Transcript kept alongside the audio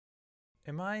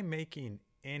Am I making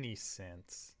any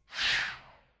sense?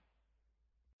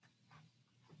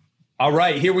 All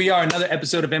right, here we are, another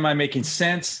episode of Am I Making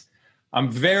Sense?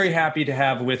 I'm very happy to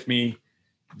have with me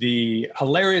the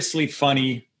hilariously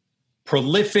funny,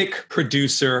 prolific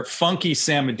producer, funky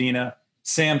Sam Medina.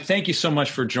 Sam, thank you so much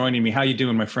for joining me. How you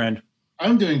doing, my friend?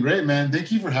 I'm doing great, man.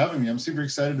 Thank you for having me. I'm super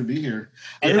excited to be here.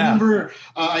 I Yeah. remember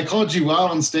I called you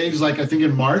out on stage, like I think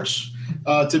in March,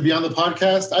 to be on the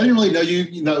podcast. I didn't really know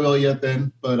you that well yet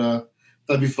then, but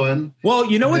that'd be fun.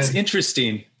 Well, you know And what's then-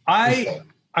 interesting? I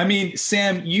mean,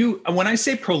 Sam, when I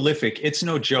say prolific, it's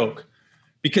no joke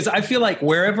because I feel like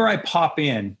wherever I pop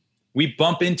in, we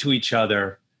bump into each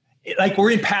other. Like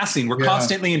we're in passing, we're Yeah.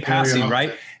 constantly in Yeah, passing, yeah.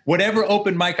 right? Whatever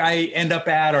open mic I end up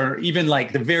at, or even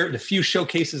like the few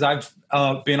showcases I've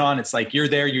been on, it's like you're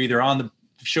there, you're either on the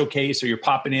showcase or you're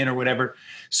popping in or whatever.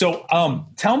 So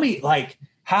tell me, like,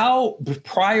 how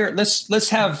prior, let's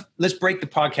break the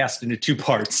podcast into two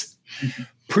parts.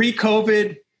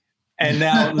 Pre-COVID and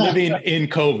now living in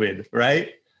COVID,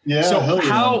 right? Yeah. So hell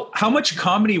yeah. how much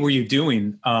comedy were you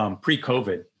doing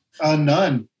pre-COVID?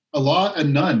 None. A lot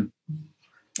and none.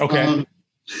 Okay.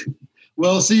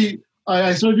 Well, see,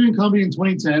 I started doing comedy in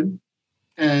 2010,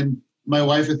 and my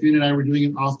wife Athena and I were doing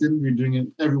it often. We were doing it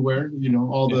everywhere. You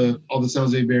know, all the San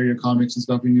Jose Bay Area comics and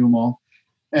stuff. We knew them all.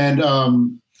 And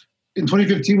in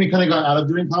 2015, we kind of got out of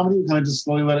doing comedy. We kind of just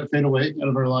slowly let it fade away out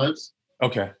of our lives.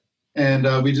 Okay. And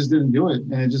we just didn't do it,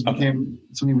 and it just became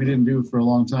something we didn't do for a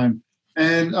long time.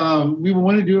 And we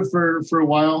wanted to do it for a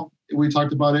while. We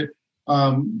talked about it.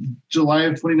 July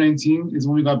of 2019 is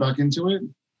when we got back into it.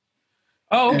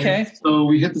 Oh, okay. And so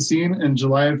we hit the scene in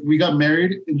July. We got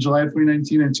married in July of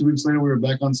 2019, and 2 weeks later, we were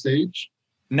back on stage.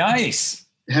 Nice.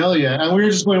 Hell yeah! And we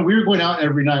were going out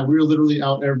every night. We were literally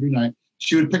out every night.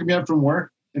 She would pick me up from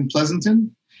work in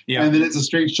Pleasanton, and then it's a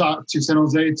straight shot to San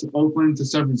Jose, to Oakland, to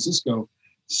San Francisco.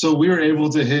 So we were able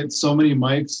to hit so many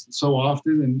mics so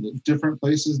often in different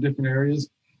places, different areas.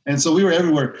 And so we were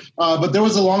everywhere. But there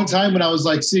was a long time when I was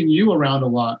like seeing you around a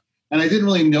lot. And I didn't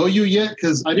really know you yet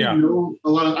because I didn't know a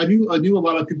lot of, I knew a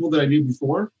lot of people that I knew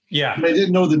before. Yeah. But I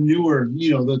didn't know the newer,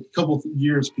 the couple of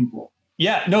years people.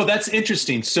 Yeah, no, that's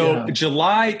interesting. So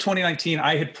July 2019,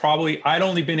 I'd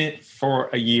only been in for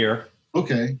a year.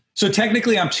 Okay. So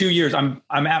technically I'm 2 years. I'm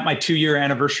at my 2-year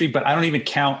anniversary, but I don't even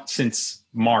count since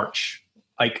March.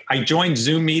 Like I joined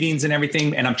Zoom meetings and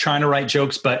everything, and I'm trying to write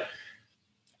jokes, but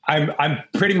I'm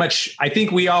pretty much, I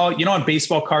think we all, on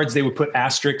baseball cards, they would put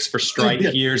asterisks for strike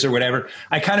years or whatever.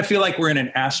 I kind of feel like we're in an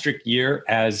asterisk year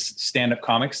as stand-up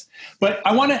comics, but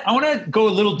I want to go a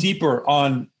little deeper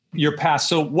on your past.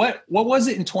 So what was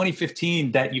it in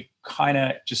 2015 that you kind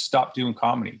of just stopped doing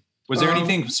comedy? Was there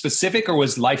anything specific, or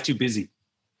was life too busy?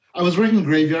 I was working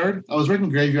graveyard.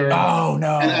 Oh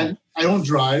no. And I don't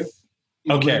drive.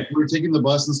 Okay. We were taking the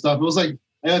bus and stuff. It was like,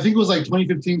 I think it was like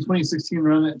 2015, 2016,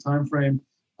 around that time frame.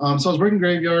 So I was working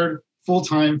graveyard full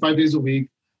time, 5 days a week.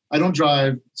 I don't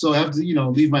drive, so I have to,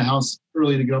 leave my house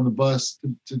early to get on the bus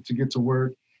to get to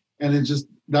work. And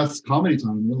that's comedy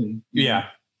time, really. Yeah.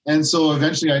 And so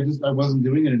eventually I wasn't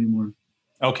doing it anymore.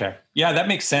 Okay. Yeah, that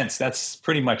makes sense. That's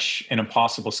pretty much an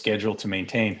impossible schedule to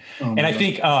maintain. And I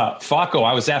think Faco,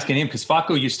 I was asking him because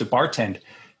Faco used to bartend.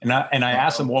 And I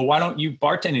asked him, well, why don't you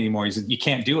bartend anymore? He said, you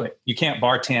can't do it. You can't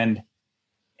bartend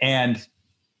and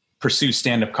pursue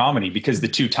stand-up comedy because the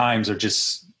two times are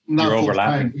just you're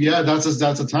overlapping. Time. Yeah, that's a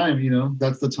time,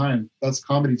 that's the time. That's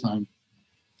comedy time.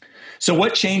 So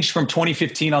what changed from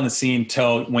 2015 on the scene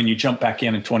till when you jumped back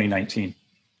in 2019?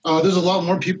 There's a lot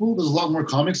more people. There's a lot more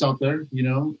comics out there,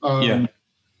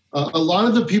 a lot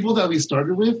of the people that we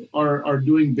started with are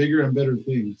doing bigger and better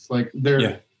things. Like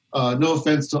they're no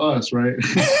offense to us, right?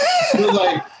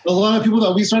 Like a lot of people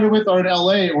that we started with are in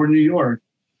LA or New York.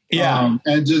 Yeah.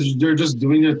 And they're just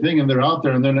doing their thing, and they're out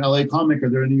there, and they're an LA comic or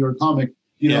they're a New York comic.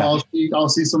 I'll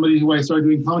see somebody who I started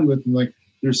doing comedy with, and like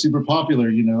they're super popular,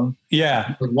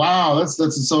 Yeah. Like, wow, that's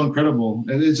so incredible.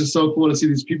 And it's just so cool to see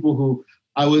these people who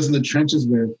I was in the trenches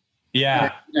with.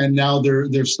 Yeah. And now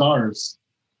they're stars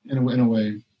in a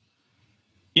way.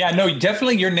 Yeah, no,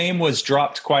 definitely your name was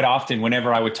dropped quite often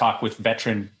whenever I would talk with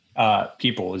veteran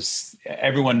people.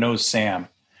 Everyone knows Sam.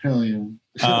 Hell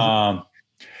yeah.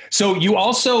 So you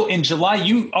also, in July,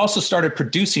 you also started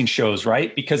producing shows,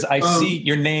 right? Because I see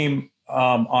your name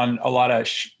on a lot of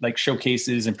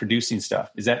showcases and producing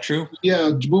stuff. Is that true?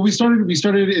 Yeah, well, we started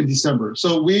in December.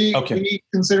 So we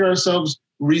consider ourselves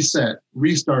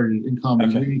restarted in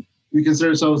comedy. Okay. We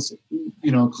consider ourselves,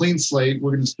 clean slate.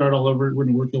 We're going to start all over. We're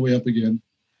going to work our way up again.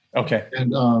 Okay.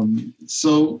 And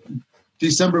so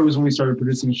December was when we started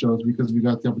producing shows because we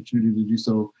got the opportunity to do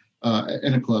so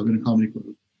in a comedy club.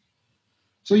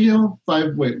 So,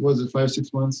 5,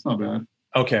 6 months? Not bad.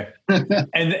 Okay.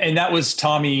 and that was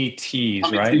Tommy T's,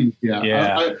 Tommy right? T's, yeah.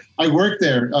 Yeah. I work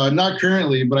there, not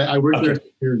currently, but I work there as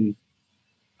security.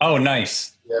 Oh,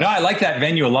 nice. Yeah. No, I like that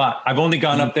venue a lot. I've only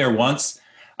gone up there once.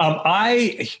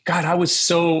 I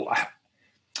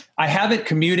haven't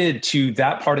commuted to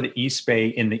that part of the East Bay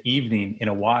in the evening in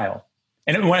a while.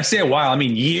 And when I say a while, I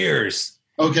mean years.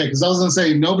 Okay, because I was going to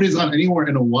say, nobody's gone anywhere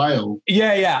in a while.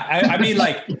 Yeah. I mean,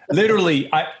 like, literally,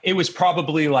 it was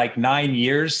probably like 9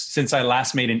 years since I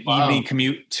last made an evening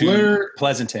commute to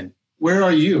Pleasanton. Where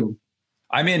are you?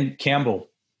 I'm in Campbell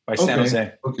by San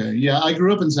Jose. Okay, yeah, I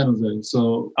grew up in San Jose.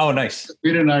 So, oh, nice.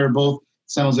 Peter and I are both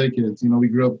San Jose kids. We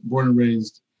grew up, born and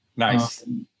raised. Nice.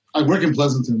 I work in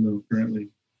Pleasanton, though, currently.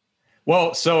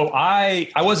 Well, so I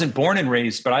wasn't born and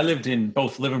raised, but I lived in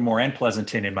both Livermore and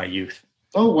Pleasanton in my youth.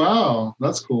 Oh, wow.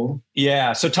 That's cool.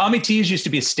 Yeah. So Tommy T's used to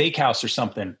be a steakhouse or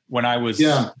something when I was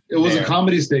it was a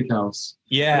comedy steakhouse.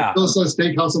 Yeah. It still says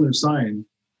steakhouse on their sign.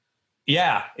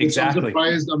 Yeah, exactly.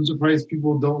 I'm surprised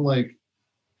people don't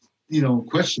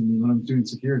question me when I'm doing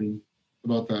security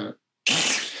about that.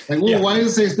 Like, why does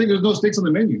it say steak? There's no steaks on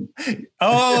the menu.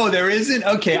 Oh, there isn't?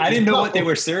 Okay. I didn't know what they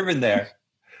were serving there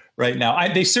right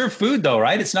now. They serve food though,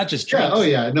 right? It's not just drinks. Yeah. Oh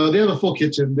yeah. No, they have a full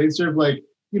kitchen. They serve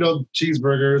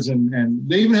cheeseburgers and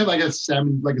they even have a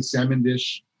salmon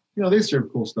dish. They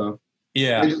serve cool stuff.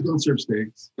 Yeah. They just don't serve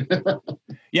steaks.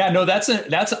 Yeah, no, that's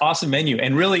an awesome menu.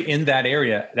 And really in that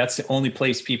area, that's the only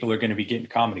place people are going to be getting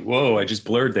comedy. Whoa, I just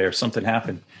blurred there. Something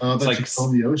happened. Oh, it's like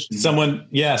on the ocean. Someone,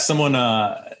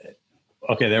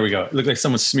 okay, there we go. It looked like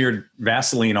someone smeared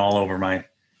Vaseline all over my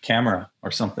camera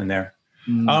or something there.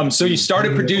 So you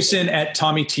started producing at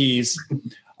Tommy T's.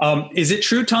 Is it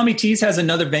true Tommy T's has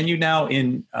another venue now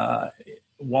in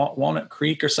Walnut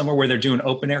Creek or somewhere where they're doing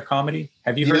open air comedy?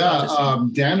 Have you heard about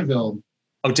this? Danville.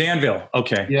 Oh, Danville.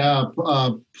 Okay. Yeah.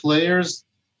 Players,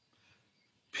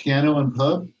 Piano and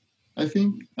Pub, I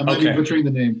think. I might be butchering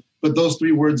the name, but those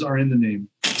 3 words are in the name.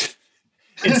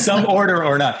 In some order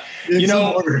or not.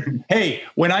 Hey,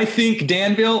 when I think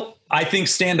Danville, I think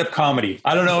stand-up comedy.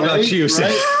 I don't know about you.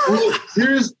 Right? Well,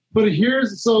 here's the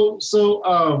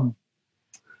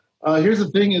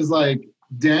thing is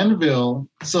Danville.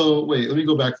 So wait, let me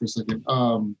go back for a second.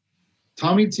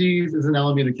 Tommy T's is in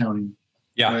Alameda County.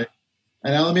 Yeah. Right?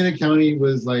 And Alameda County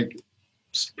was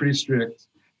pretty strict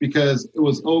because it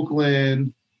was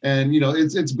Oakland and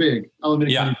it's big.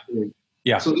 Alameda County is big.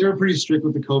 Yeah. So they were pretty strict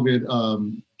with the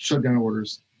COVID shutdown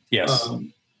orders. Yes.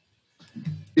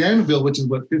 Danville, which is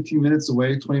 15 minutes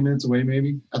away, 20 minutes away,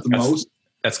 maybe at the most.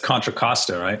 That's Contra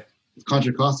Costa, right? It's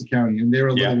Contra Costa County, and they were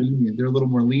a little lenient. They're a little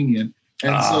more lenient,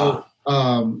 and so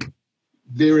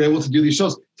they were able to do these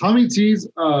shows. Tommy T's.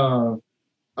 I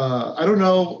don't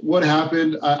know what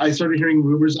happened. I started hearing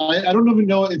rumors. I don't even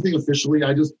know anything officially.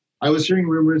 I was hearing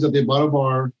rumors that they bought a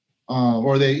bar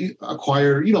or they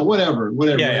acquired, whatever.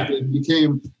 Yeah. It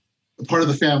became part of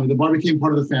the family. The bar became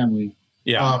part of the family.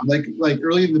 Yeah. Like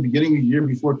early in the beginning of the year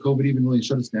before COVID even really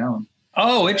shut us down.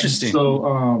 Oh, interesting. And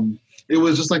so it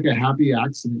was just like a happy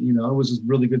accident, It was just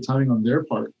really good timing on their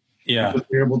part. Yeah. But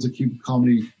they're able to keep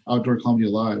outdoor comedy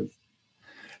alive.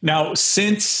 Now,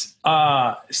 since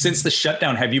the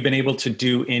shutdown, have you been able to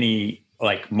do any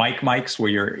mics where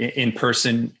you're in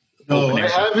person? No, I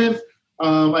haven't.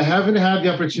 I haven't had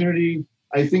the opportunity.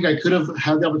 I think I could have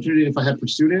had the opportunity if I had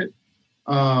pursued it.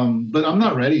 But I'm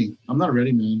not ready. I'm not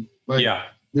ready, man.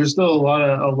 There's still a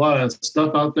lot of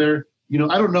stuff out there.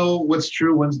 I don't know what's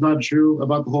true, what's not true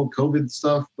about the whole COVID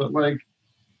stuff, but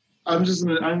I'm just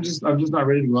not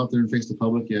ready to go out there and face the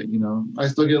public yet. I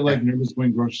still get nervous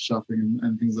going grocery shopping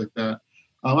and things like that.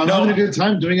 I'm having a good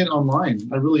time doing it online.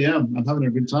 I really am. I'm having a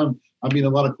good time. I meet a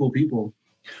lot of cool people.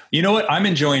 You know what? I'm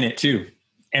enjoying it too.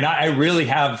 And I really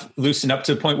have loosened up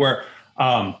to the point where,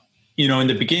 in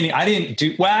the beginning, I did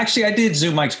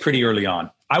Zoom mics pretty early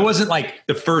on. I wasn't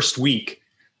the first week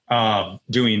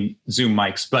doing Zoom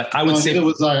mics, but I would say it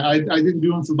was I didn't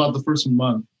do them for about the first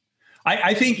month.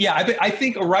 I think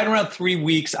right around 3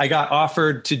 weeks, I got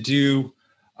offered to do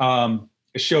a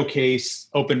showcase,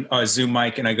 open a Zoom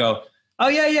mic, and I go, oh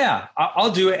yeah,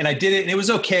 I'll do it. And I did it and it was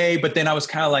okay. But then I was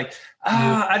kind of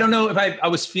I don't know if I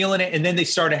was feeling it. And then they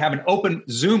started having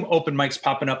Zoom open mics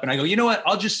popping up. And I go, you know what?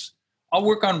 I'll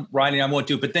work on writing. I won't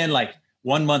do it. But then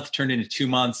 1 month turned into 2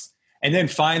 months. And then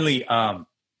finally,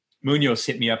 Munoz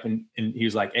hit me up and he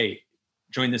was like, hey,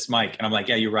 join this mic. And I'm like,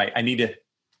 yeah, you're right. I need to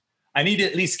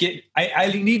at least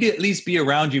I need to at least be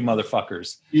around you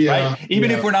motherfuckers. Yeah. Right?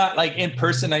 Even if we're not in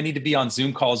person, I need to be on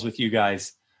Zoom calls with you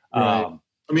guys. Right.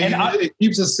 It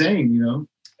keeps us sane,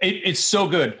 It's so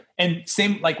good. And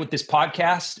same with this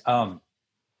podcast.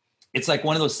 it's like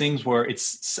one of those things where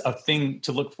it's a thing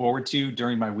to look forward to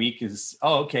during my week is,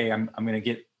 oh, okay, I'm going to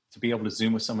get to be able to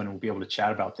Zoom with someone and we'll be able to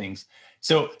chat about things.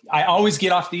 So I always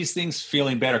get off these things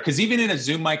feeling better. Cause even in a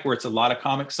Zoom mic where it's a lot of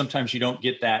comics, sometimes you don't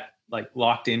get that like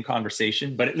locked in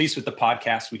conversation, but at least with the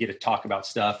podcast, we get to talk about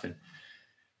stuff and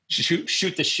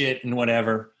shoot the shit and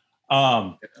whatever.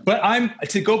 But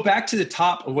to go back to the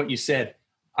top of what you said,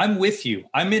 I'm with you.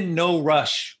 I'm in no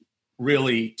rush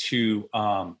really to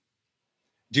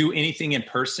do anything in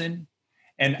person.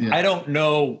 And I don't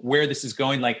know where this is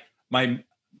going. Like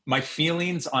my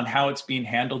feelings on how it's being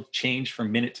handled change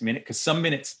from minute to minute. Cause some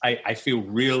minutes I feel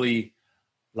really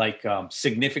like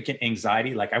significant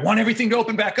anxiety. Like I want everything to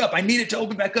open back up. I need it to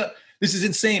open back up. This is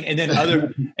insane. And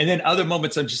then other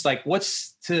moments I'm just like,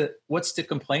 what's to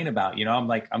complain about? You know,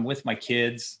 I'm with my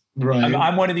kids. Right.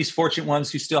 I'm one of these fortunate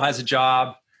ones who still has a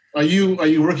job. Are you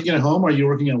working at home or are you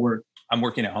working at work? I'm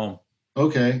working at home.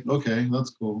 Okay.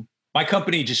 That's cool. My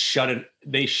company just shut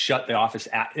the office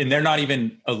and they're not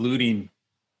even alluding.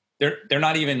 They're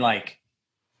not even like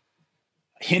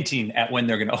hinting at when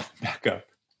they're going to open back up.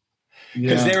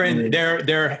 Because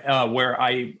they're where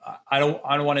I don't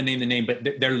want to name the name, but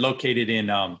they're located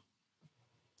in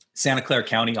Santa Clara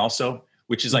County also,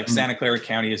 which is like Santa Clara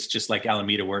County is just like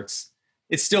Alameda, where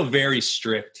it's still very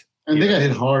strict. And they got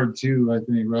hit hard too, I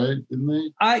think, right? Didn't they?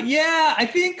 Yeah, I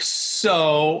think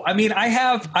so. I mean,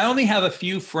 I only have a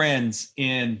few friends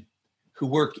who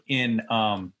work in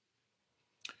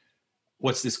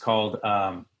what's this called?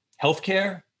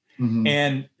 Healthcare. Mm-hmm.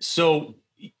 And so,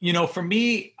 you know, for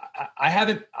me,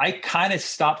 I kind of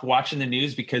stopped watching the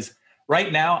news because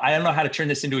right now, I don't know how to turn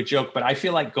this into a joke, but I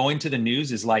feel like going to the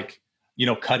news is like, you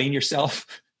know, cutting yourself.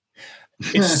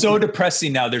 It's so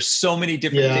depressing now. There's so many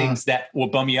different things that will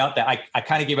bum you out that I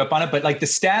kind of gave up on it, but like the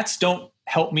stats don't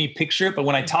help me picture it. But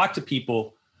when I talk to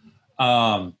people,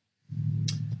 who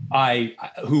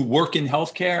work in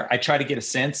healthcare, I try to get a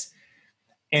sense.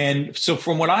 And so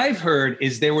from what I've heard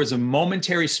is there was a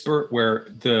momentary spurt where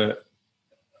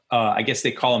I guess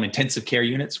they call them intensive care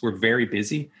units were very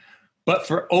busy, but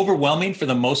for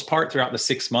the most part throughout the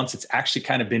 6 months, it's actually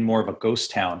kind of been more of a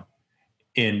ghost town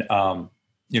in,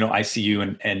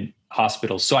 ICU and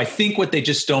hospitals. So I think what they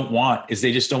just don't want is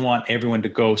they just don't want everyone to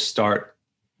go start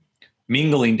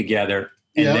mingling together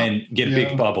and then get a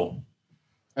big bubble.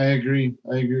 I agree.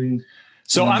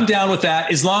 So I'm down with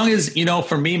that. As long as, you know,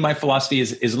 for me, my philosophy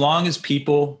is as long as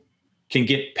people can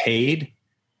get paid,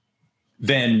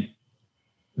 then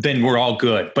we're all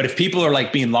good. But if people are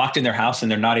like being locked in their house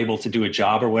and they're not able to do a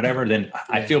job or whatever, then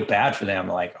I feel bad for them.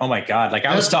 Like, oh my God. Like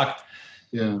I was talking.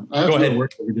 Yeah. I have to go to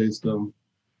work every day still.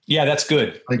 Yeah, that's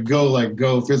good.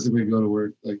 Go physically go to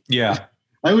work. Yeah.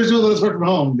 I wish they would let us work from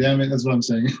home. Damn it. That's what I'm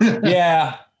saying.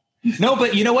 Yeah. No,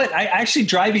 but you know what? I actually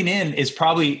driving in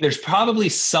there's probably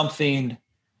something.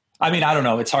 I mean, I don't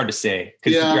know. It's hard to say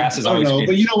because the grass is always green.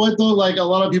 But you know what though? Like a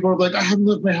lot of people are like, I haven't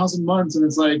left my house in months. And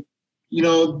it's like, you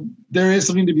know, there is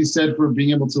something to be said for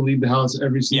being able to leave the house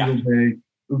every single day,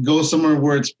 go somewhere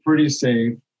where it's pretty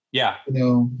safe. Yeah. You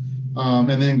know,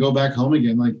 and then go back home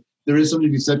again. Like there is something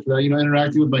to be said for that, you know,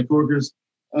 interacting with my coworkers.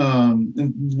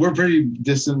 And we're pretty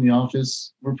distant in the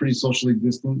office. We're pretty socially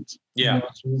distant. Yeah.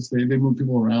 They move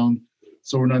people around.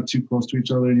 So we're not too close to each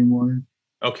other anymore.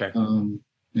 Okay.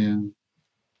 Yeah.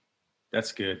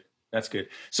 That's good.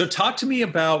 So talk to me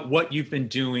about what you've been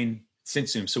doing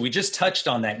since Zoom. So we just touched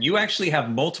on that. You actually have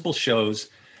multiple shows.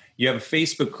 You have a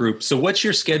Facebook group. So what's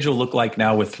your schedule look like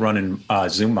now with running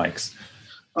Zoom mics?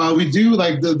 We do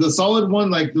like the solid one,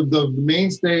 like the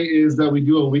mainstay is that we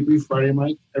do a weekly Friday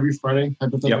mic every Friday,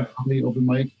 Hypothetical Comedy open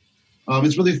mic.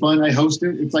 It's really fun. I host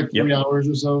it. It's like 3 hours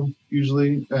or so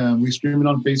usually. We stream it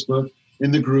on Facebook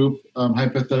in the group,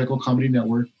 Hypothetical Comedy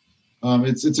Network.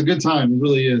 It's a good time. It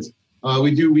really is.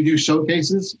 We do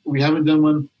showcases. We haven't done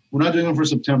one. We're not doing one for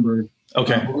September.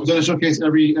 Okay. We've done a showcase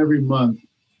every month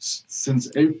since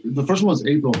April. The first one was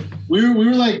April. We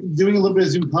were like doing a little bit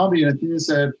of Zoom comedy, and I think they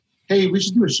said, "Hey, we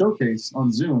should do a showcase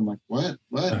on Zoom." I'm like, what?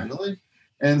 Really?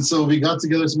 And so we got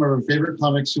together some of our favorite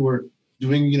comics who were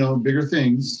doing, you know, bigger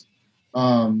things.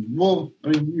 And we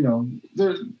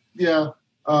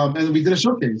did a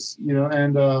showcase, you know,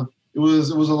 and it was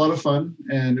a lot of fun,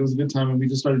 and it was a good time, and we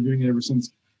just started doing it ever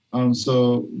since.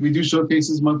 So we do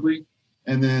showcases monthly.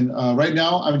 And then right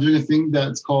now I'm doing a thing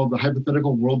that's called the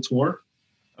Hypothetical World Tour.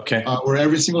 Okay. Where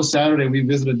every single Saturday we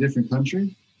visit a different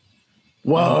country.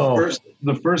 Whoa.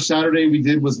 The first Saturday we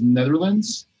did was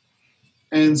Netherlands.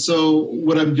 And so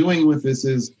what I'm doing with this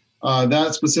is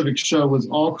that specific show was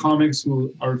all comics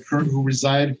who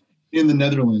reside in the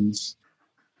Netherlands.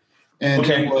 And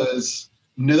it was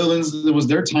Netherlands, it was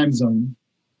their time zone.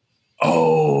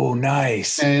 Oh,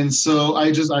 nice. And so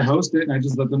I host it and I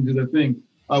just let them do their thing.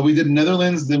 We did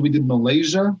Netherlands, then we did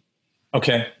Malaysia.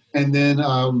 Okay. And then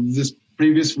this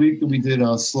previous week we did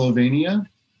Slovenia.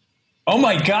 Oh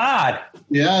my God.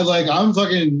 Yeah, like I'm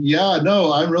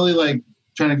really like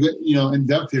trying to get, in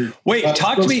depth here. Wait,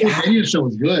 talk to me. The Slovenia show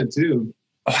was good too.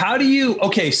 How do you,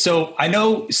 so I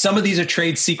know some of these are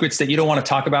trade secrets that you don't want to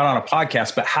talk about on a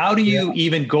podcast, but how do you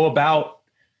even go about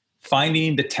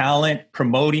finding the talent,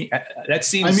 promoting? That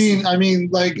seems. I mean,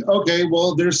 like, okay,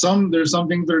 well, there's some things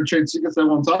that are trade secrets I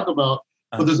won't talk about,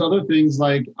 but there's other things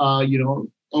like,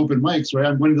 open mics, right?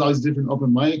 I'm going to all these different open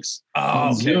mics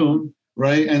on Zoom,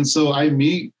 right? And so I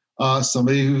meet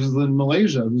somebody who's in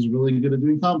Malaysia who's really good at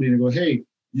doing comedy, and I go, hey,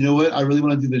 you know what? I really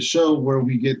want to do this show where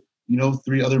we get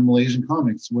 3 other Malaysian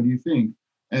comics. What do you think?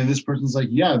 And this person's like,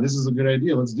 yeah, this is a good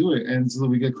idea. Let's do it. And so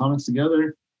we get comics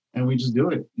together and we just do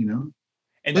it,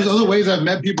 And there's other ways I've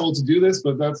met people to do this,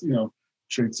 but that's,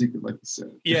 trade secret, like you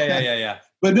said. Yeah.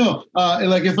 But no,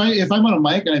 like if I'm on a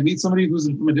mic and I meet somebody who's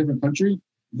from a different country,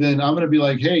 then I'm going to be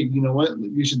like, hey, you know what?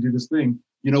 We should do this thing.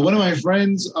 One of my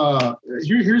friends,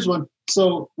 here's one.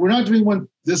 So we're not doing one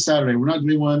this Saturday. We're not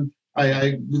doing one.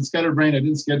 I been scatterbrained. I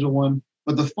didn't schedule one.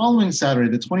 But the following Saturday,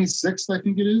 the 26th, I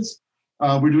think it is,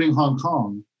 we're doing Hong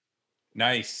Kong.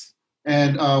 Nice.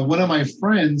 And one of my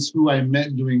friends who I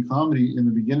met doing comedy in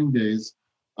the beginning days,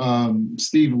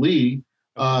 Steve Lee,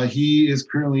 he is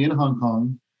currently in Hong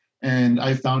Kong. And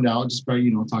I found out just by,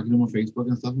 talking to him on Facebook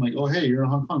and stuff. I'm like, oh, hey, you're in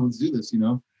Hong Kong. Let's do this,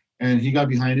 And he got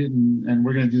behind it. And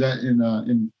we're going to do that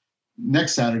in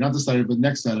next Saturday, not this Saturday, but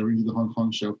next Saturday, we're going to do the Hong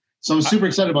Kong show. So I'm super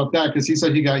excited about that because he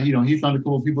said he got, he found a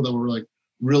couple of people that were like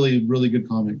really, really good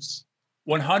comics.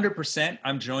 100%.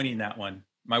 I'm joining that one.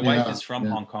 My wife is from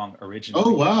Hong Kong originally.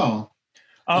 Oh, wow.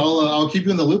 I'll keep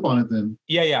you in the loop on it then.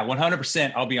 Yeah.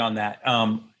 100%. I'll be on that.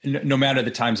 No matter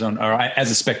the time zone, or as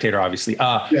a spectator, obviously.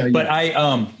 But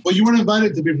well, you weren't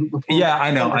invited to be. Before. Yeah, I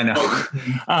know.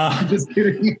 I'm just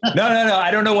kidding. No.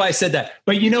 I don't know why I said that.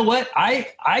 But you know what?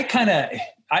 I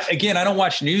don't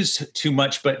watch news too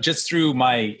much, but just through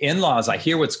my in-laws, I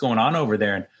hear what's going on over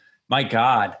there, and my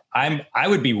God, I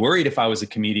would be worried if I was a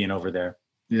comedian over there.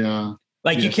 Yeah.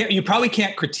 Like you probably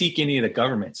can't critique any of the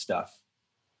government stuff.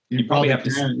 You probably have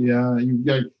to.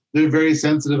 Yeah, they're very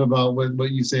sensitive about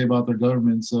what you say about their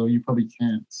government, so you probably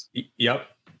can't. Yep,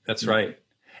 that's right.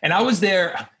 And I was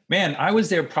there, man. I was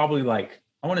there probably like,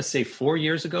 I want to say 5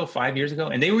 years ago,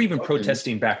 and they were even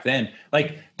protesting back then.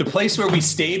 Like the place where we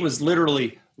stayed was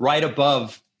literally right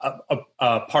above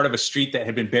a part of a street that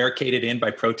had been barricaded in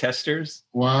by protesters.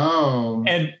 Wow.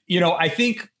 And I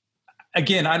think,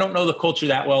 again, I don't know the culture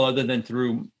that well other than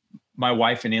through my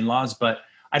wife and in-laws, but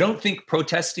I don't think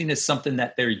protesting is something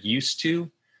that they're used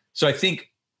to. So I think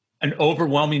an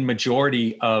overwhelming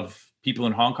majority of people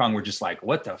in Hong Kong were just like,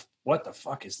 what the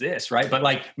fuck is this? Right. But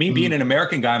like me being an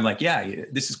American guy, I'm like, yeah,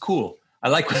 this is cool. I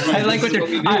like what they're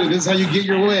doing. This is how you get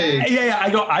your way. Yeah.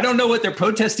 I don't know what they're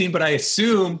protesting, but I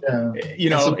assume,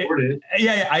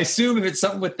 I assume if it's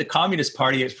something with the Communist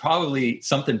Party, it's probably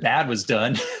something bad was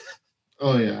done.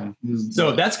 Oh yeah.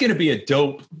 So that's going to be a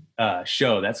dope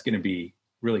show. That's going to be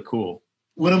really cool.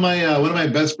 One of my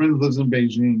best friends lives in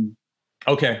Beijing.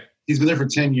 Okay. He's been there for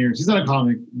 10 years. He's not a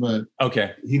comic, but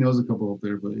he knows a couple up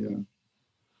there, but yeah.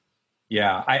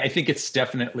 Yeah. I think it's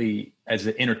definitely, as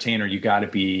an entertainer,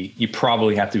 you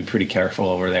probably have to be pretty careful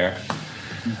over there.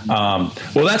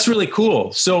 Mm-hmm. Well, that's really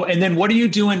cool. So, and then what are you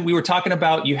doing? We were talking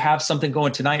about, you have something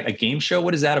going tonight, a game show.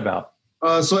 What is that about?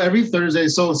 So every Thursday,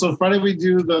 so Friday we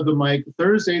do the mic.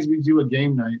 Thursdays we do a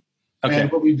game night. Okay.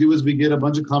 And what we do is we get a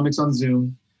bunch of comics on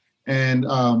Zoom. And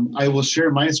I will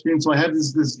share my screen. So I have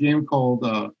this game called,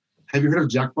 have you heard of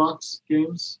Jackbox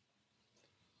games?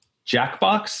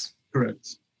 Jackbox?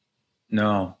 Correct.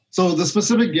 No. So the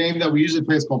specific game that we usually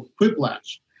play is called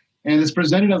Quiplash. And it's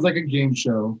presented as like a game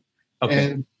show.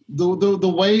 Okay. And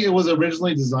the way it was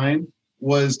originally designed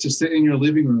was to sit in your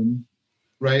living room,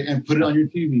 right? And put it on your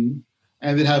TV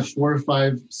and then have 4 or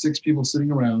 5, 6 people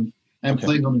sitting around and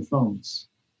playing on their phones.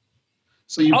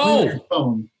 So you play on your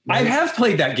phone. Right? I have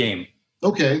played that game.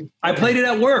 Okay. I played it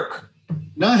at work.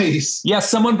 Nice. Yeah,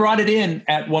 someone brought it in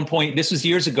at one point. This was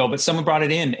years ago, but someone brought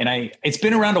it in, and it's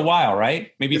been around a while,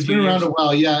 right? Maybe it's been around a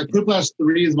while. Yeah, Quiplash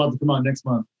 3 is about to come out next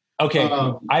month. Okay,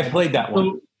 I've played that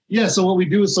one. So what we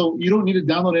do is, so you don't need to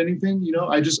download anything.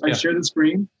 I share the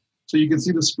screen, so you can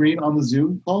see the screen on the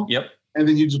Zoom call. Yep. And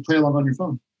then you just play along on your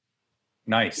phone.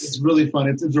 Nice. It's really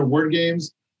fun. They're word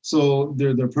games, so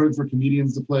they're perfect for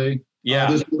comedians to play. Yeah.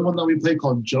 There's another one that we play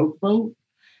called Joke Boat.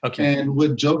 Okay. And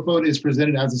what Joke Boat is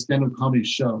presented as a stand-up comedy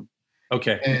show.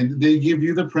 Okay. And they give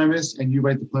you the premise and you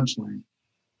write the punchline.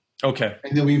 Okay.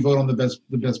 And then we vote on the best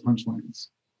punchlines.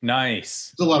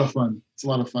 Nice. It's a lot of fun.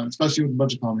 Especially with a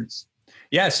bunch of comics.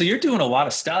 Yeah. So you're doing a lot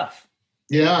of stuff.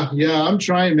 Yeah. I'm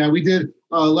trying, man. We did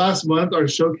last month. Our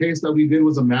showcase that we did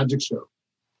was a magic show.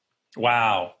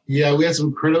 Wow. Yeah, we had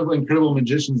some incredible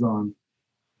magicians on.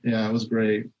 Yeah, it was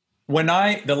great.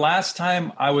 The last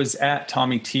time I was at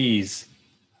Tommy T's,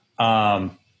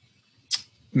 Mexi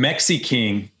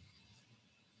King,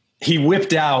 he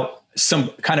whipped out some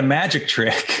kind of magic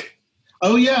trick.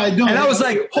 Oh yeah, I know. And I was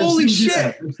like, holy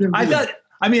shit.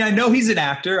 I know he's an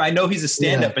actor. I know he's a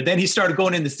stand-up, but then he started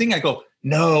going in this thing. I go,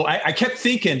 no, I kept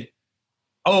thinking,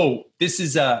 oh, this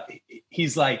is a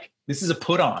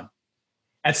put on.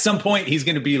 At some point he's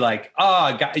going to be like,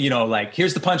 oh, like,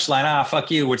 here's the punchline.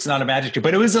 Fuck you. It's not a magic trick,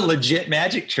 but it was a legit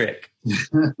magic trick.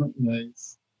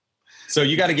 Nice. So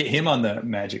you got to get him on the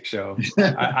magic show.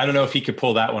 I don't know if he could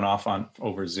pull that one off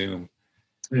over Zoom.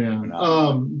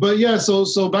 Yeah. But yeah,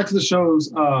 so back to the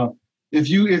shows. If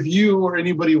you or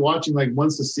anybody watching like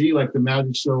wants to see like the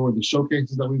magic show or the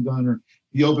showcases that we've done or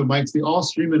the open mics, they all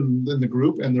stream in the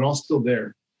group and they're all still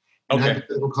there. Okay.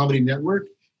 Hypothetical Comedy Network.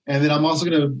 And then I'm also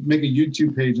going to make a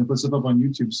YouTube page and put stuff up on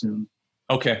YouTube soon.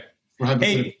 Okay. For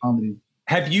Hypothetical Comedy.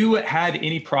 Have you had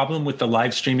any problem with the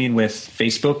live streaming with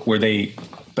Facebook where they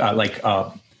like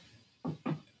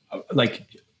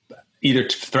either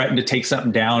threatened to take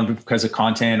something down because of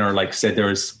content or like said there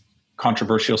was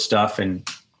controversial stuff and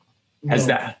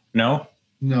no?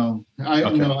 No.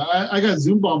 I got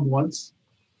Zoom bombed once.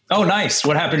 Oh, nice.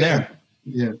 What happened there?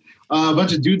 Yeah. A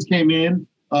bunch of dudes came in,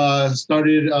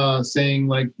 started saying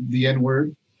like the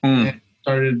N-word and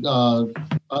started,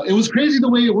 it was crazy the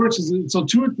way it works. So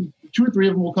two or three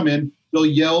of them will come in, they'll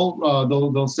yell,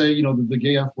 they'll say, the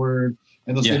gay F word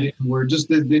and they'll say the N word.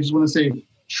 They just want to say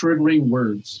triggering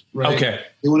words, right? Okay.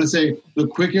 They want to say the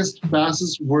quickest,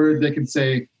 fastest word they can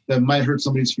say that might hurt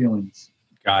somebody's feelings.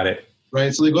 Got it.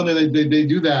 Right. So they go in there, they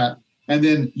do that. And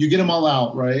then you get them all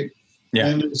out. Right. Yeah.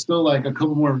 And there's still like a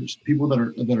couple more people that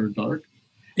are dark.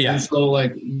 Yeah. And so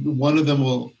like one of them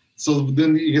will, so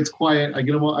then it gets quiet. I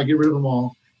get rid of them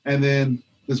all. And then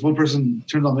this one person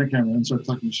turns on their camera and starts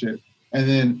talking shit. And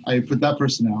then I put that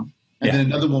person out. And then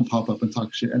another one pop up and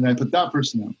talk shit. And then I put that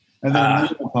person out. And then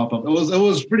another one pop up. It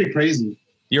was pretty crazy.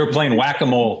 You were playing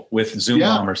whack-a-mole with Zoom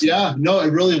bombers. Yeah, no,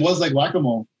 it really was like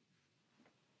whack-a-mole.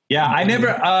 Yeah, I never,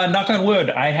 knock on wood,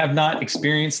 I have not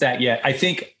experienced that yet. I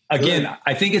think, again,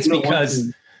 it's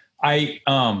because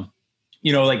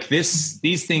like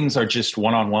these things are just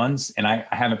one-on-ones and I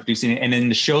haven't produced any. And in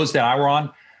the shows that I were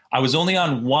on, I was only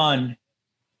on one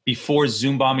before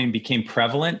Zoom bombing became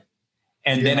prevalent.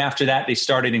 And then after that, they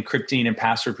started encrypting and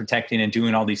password protecting and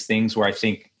doing all these things where I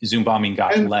think Zoom bombing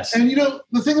got less. And,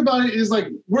 the thing about it is like,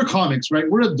 we're comics, right?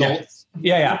 We're adults.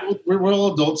 Yeah. We're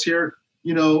all adults here.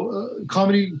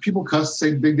 Comedy, people cuss,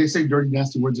 they say dirty,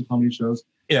 nasty words at comedy shows.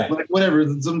 Yeah. Like, whatever.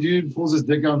 Some dude pulls his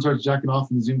dick out and starts jacking off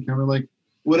in the Zoom camera. Like,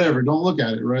 whatever. Don't look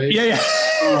at it, right? Yeah.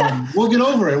 We'll get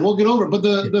over it. But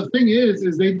the thing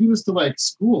is they do this to like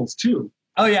schools too.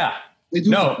 Oh, yeah. They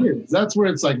do it to kids. That's where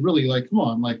it's like, really, like, come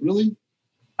on, like, really?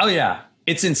 Oh, yeah.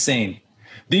 It's insane.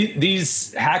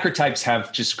 These hacker types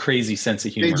have just crazy sense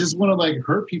of humor. They just want to like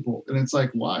hurt people. And it's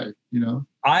like, why?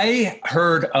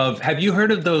 Have you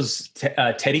heard of those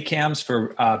teddy cams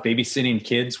for babysitting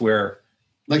kids where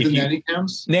like the nanny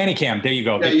cams? Nanny cam. There you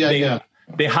go. Yeah.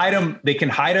 They hide them. They can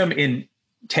hide them in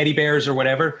teddy bears or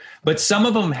whatever. But some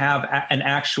of them have an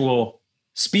actual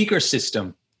speaker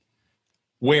system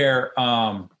where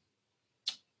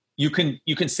you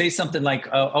can say something like,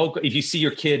 if you see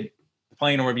your kid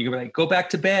playing or whatever, you can be like, go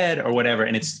back to bed or whatever.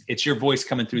 And it's your voice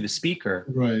coming through the speaker.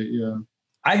 Right. Yeah.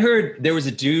 I heard there was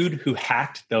a dude who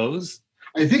hacked those.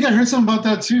 I think I heard something about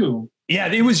that too.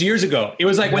 Yeah. It was years ago. It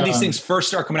was like when these things first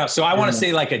start coming out. So I want to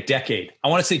say like a decade. I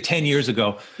want to say 10 years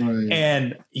ago. Right.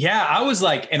 And yeah, I was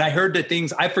like, and I heard the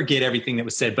things, I forget everything that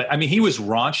was said, but I mean, he was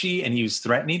raunchy and he was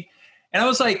threatening. And I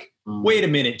was like, wait a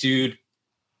minute, dude.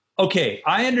 Okay.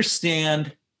 I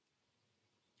understand.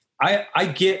 I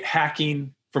get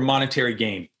hacking for monetary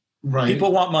gain. Right.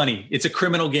 People want money. It's a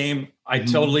criminal game.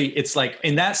 It's like,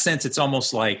 in that sense, it's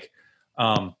almost like,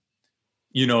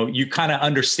 you kind of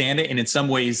understand it. And in some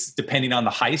ways, depending on the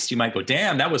heist, you might go,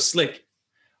 damn, that was slick.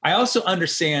 I also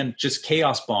understand just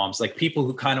chaos bombs, like people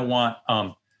who kind of want,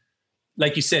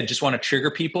 like you said, just want to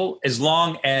trigger people, as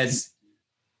long as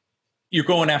you're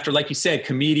going after, like you said,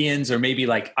 comedians, or maybe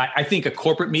like, I think a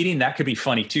corporate meeting, that could be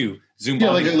funny too. Zoom.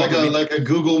 Yeah, like a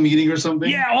Google meeting or something.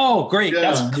 Yeah. Oh, great. Yeah,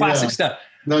 that's classic stuff.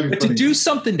 But funny. To do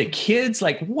something to kids,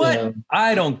 like what? Yeah.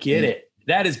 I don't get it.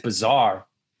 That is bizarre.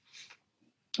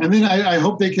 And then I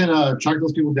hope they can track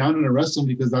those people down and arrest them,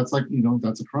 because that's like,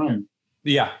 that's a crime.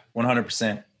 Yeah,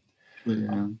 100%.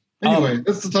 Yeah. Anyway,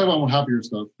 let's talk about more happier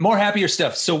stuff. More happier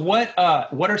stuff. So what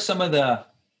are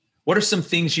some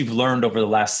things you've learned over the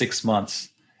last 6 months?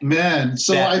 Man,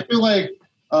 so I feel like,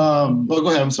 well, go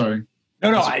ahead. I'm sorry.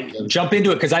 No, I jump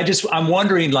into it because I'm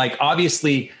wondering, like,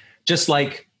 obviously, just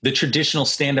like the traditional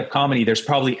stand-up comedy, there's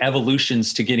probably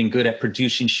evolutions to getting good at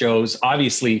producing shows.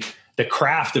 Obviously, the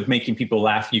craft of making people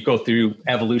laugh, you go through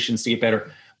evolutions to get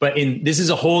better. But this is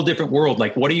a whole different world.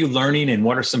 Like, what are you learning, and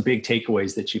what are some big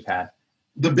takeaways that you've had?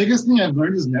 The biggest thing I've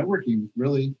learned is networking,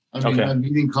 really. I mean, I'm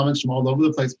meeting comics from all over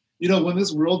the place. You know, when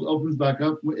this world opens back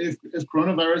up, if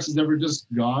coronavirus is ever just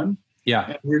gone,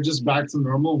 and we're just back to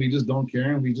normal, we just don't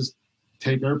care, and we just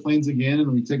take airplanes again,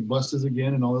 and we take buses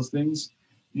again, and all those things.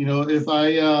 You know, if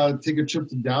I take a trip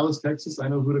to Dallas, Texas, I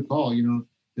know who to call. You know,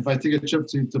 if I take a trip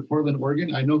to Portland,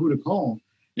 Oregon, I know who to call.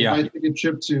 Yeah. If I take a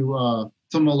trip to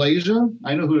Malaysia,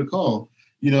 I know who to call.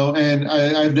 You know, and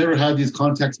I've never had these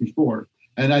contacts before,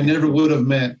 and I never would have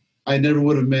met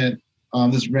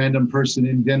this random person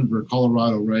in Denver,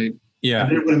 Colorado, right? Yeah. I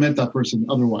never would have met that person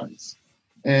otherwise.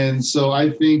 And so I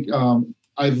think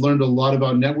I've learned a lot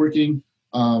about networking,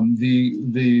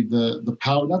 the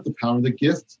power, not the power, the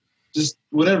gift, just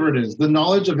whatever it is, the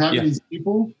knowledge of having these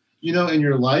people, you know, in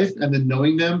your life, and then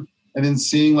knowing them, and then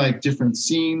seeing like different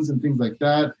scenes and things like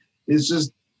that. It's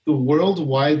just the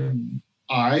worldwide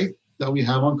eye that we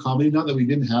have on comedy now that we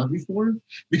didn't have before,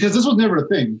 because this was never a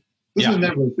thing. This was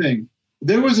never a thing.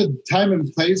 There was a time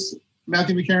and place,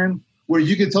 Matthew McCarran, where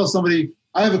you could tell somebody,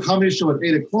 I have a comedy show at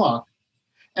 8:00,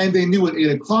 and they knew what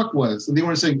 8:00 was. And they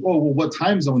weren't saying, oh, well, what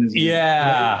time zone is it?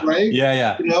 Yeah. Right?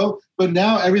 Yeah. You know, but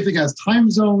now everything has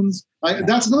time zones.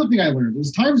 That's another thing I learned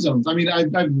is time zones. I mean,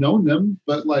 I've known them,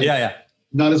 but like,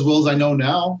 not as well as I know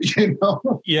now, you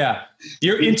know? Yeah.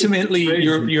 You're intimately,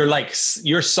 you're like,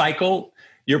 your cycle,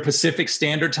 your Pacific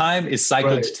Standard Time is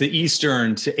cycled to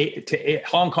Eastern, to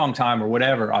Hong Kong time or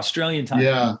whatever, Australian time.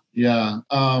 Yeah. Yeah.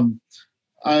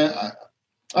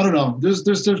 I don't know.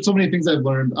 There's so many things I've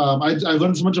learned. I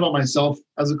learned so much about myself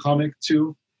as a comic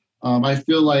too. I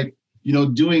feel like, you know,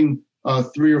 doing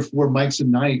 3 or 4 mics a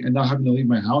night and not having to leave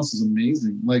my house is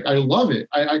amazing. Like, I love it.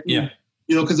 You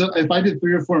know, because if I did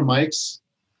 3 or 4 mics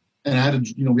and I had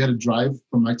to, you know, we had to drive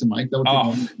from mic to mic, that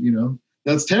would take, you know,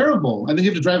 that's terrible. And then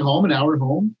you have to drive home, an hour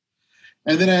home.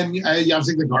 And then you have to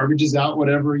take the garbages out,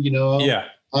 whatever, you know. Yeah.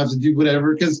 I have to do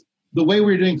whatever. Because the way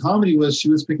we were doing comedy was she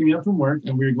was picking me up from work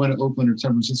and we were going to Oakland or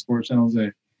San Francisco or San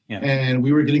Jose. Yeah. And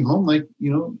we were getting home like,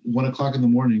 you know, 1:00 in the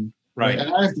morning. Right.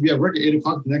 And I have to be at work at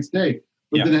 8:00 the next day.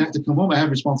 But then I have to come home. I have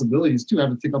responsibilities too. I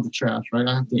have to take out the trash, right?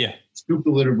 I have to scoop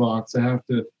the litter box. I have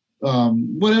to,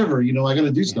 whatever, you know, I got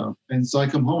to do stuff. And so I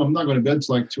come home. I'm not going to bed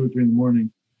till like 2 or 3 in the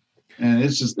morning. And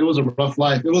it's just, it was a rough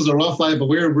life. It was a rough life, but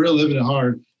we're living it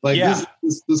hard. Like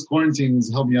this quarantine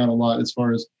has helped me out a lot as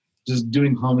far as just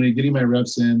doing comedy, getting my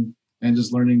reps in, and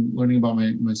just learning about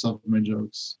myself and my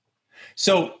jokes.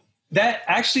 So that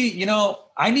actually, you know,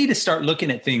 I need to start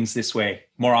looking at things this way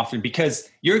more often, because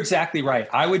you're exactly right.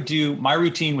 I would do, my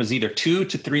routine was either 2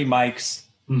 to 3 mics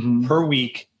per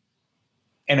week.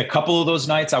 And a couple of those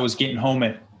nights I was getting home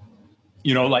at,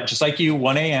 you know, like, just like you,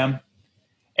 1 a.m.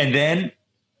 And then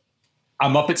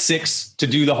I'm up at 6 to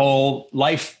do the whole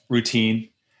life routine.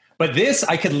 But this,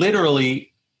 I could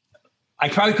literally, I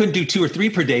probably couldn't do 2 or 3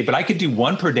 per day, but I could do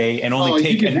 1 per day and only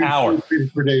take an hour.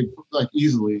 2 per day, like,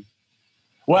 easily.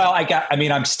 Well,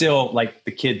 I'm still like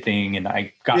the kid thing, and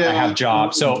I have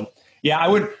jobs. So yeah, I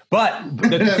would, but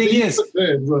the thing is,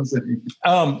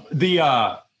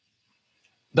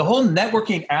 the whole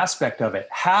networking aspect of it,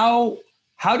 how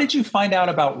did you find out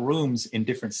about rooms in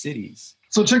different cities?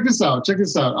 So check this out.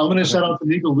 I'm going to shout out to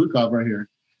Nico Lukov right here.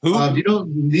 Who? You know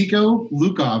Nico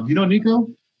Lukov? You know Nico?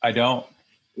 I don't.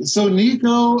 So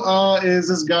Nico is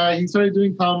this guy. He started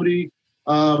doing comedy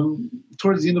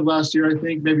towards the end of last year, I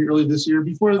think, maybe early this year,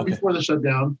 before the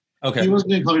shutdown. Okay. He wasn't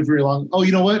doing comedy for very long. Oh,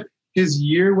 you know what? His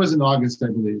year was in August, I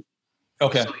believe.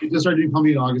 Okay. So he just started doing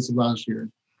comedy in August of last year.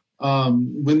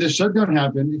 When the shutdown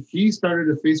happened, he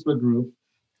started a Facebook group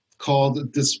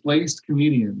called Displaced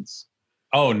Comedians.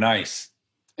 Oh, nice.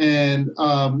 And,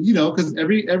 you know, because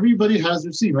everybody has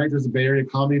their scene, right? There's the Bay Area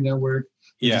Comedy Network.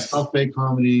 There's South Bay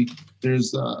Comedy.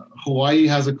 There's Hawaii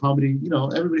has a comedy. You know,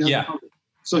 everybody has a comedy.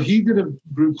 So he did a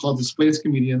group called Displaced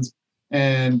Comedians.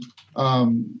 And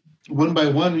one by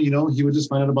one, you know, he would just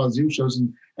find out about Zoom shows.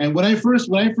 And when I first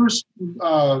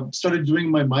started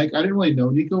doing my mic, I didn't really know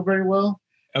Nico very well.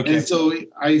 Okay. And so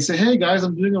I say, hey, guys,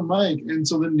 I'm doing a mic. And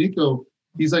so then Nico,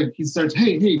 he starts,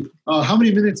 hey, how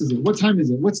many minutes is it? What time is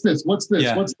it? What's this? What's this?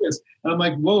 Yeah. What's this? And I'm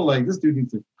like, whoa, like, this dude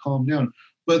needs to calm down.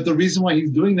 But the reason why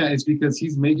he's doing that is because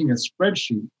he's making a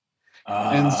spreadsheet.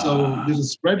 And so there's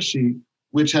a spreadsheet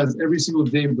which has every single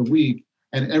day of the week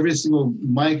and every single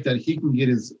mic that he can get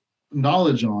his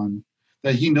knowledge on,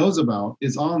 that he knows about,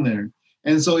 is on there.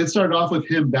 And so it started off with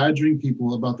him badgering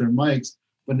people about their mics,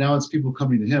 but now it's people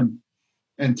coming to him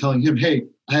and telling him, hey,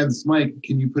 I have this mic.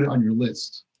 Can you put it on your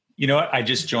list? You know what? I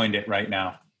just joined it right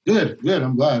now. Good.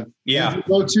 I'm glad. Yeah. If you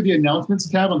go to the announcements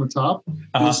tab on the top,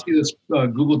 you'll see this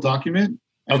Google document,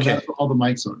 and that's where all the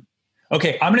mics are.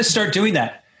 Okay, I'm going to start doing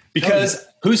that, because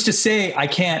who's to say I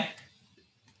can't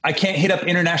hit up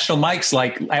international mics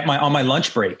like on my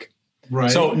lunch break. Right.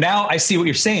 So now I see what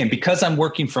you're saying. Because I'm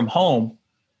working from home,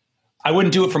 I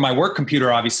wouldn't do it from my work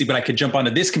computer, obviously, but I could jump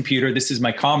onto this computer. This is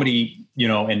my comedy,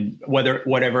 and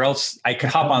whatever else, I could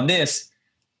hop on this,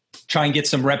 try and get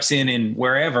some reps in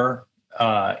wherever,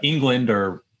 England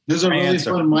or there's France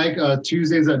a really fun mic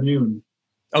Tuesdays at noon.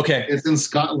 Okay. It's in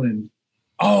Scotland.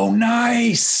 Oh,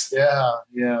 nice.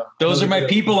 Yeah. Those are my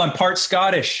people. I'm part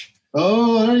Scottish.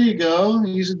 Oh, there you go.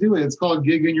 You should do it. It's called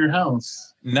Gig in Your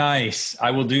House. Nice.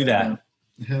 I will do that.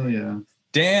 Hell yeah.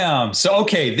 Damn. So,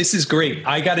 okay, this is great.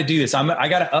 I got to do this. I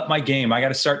got to up my game. I got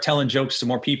to start telling jokes to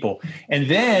more people. And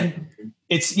then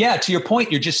it's, to your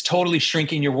point, you're just totally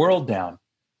shrinking your world down.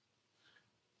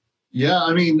 Yeah.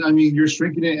 I mean, you're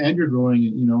shrinking it and you're growing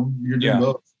it, you're doing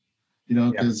both,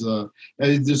 because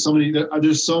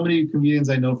there's so many comedians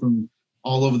I know from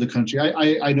all over the country.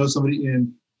 I know somebody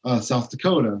in South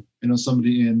Dakota. I know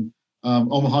somebody in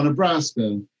Omaha,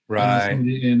 Nebraska. Right. I know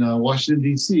somebody in Washington,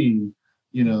 D.C.,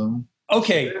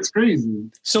 Okay. It's crazy.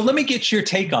 So let me get your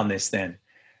take on this then,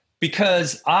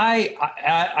 because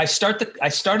I started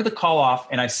the call off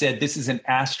and I said, this is an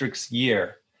asterisk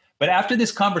year. But after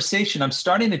this conversation, I'm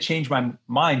starting to change my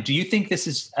mind. Do you think this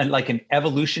is like an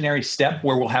evolutionary step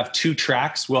where we'll have two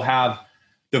tracks? We'll have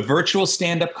the virtual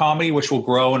stand-up comedy, which will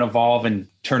grow and evolve and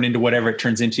turn into whatever it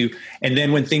turns into. And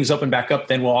then when things open back up,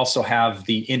 then we'll also have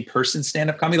the in-person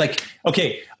stand-up comedy. Like,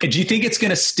 okay, do you think it's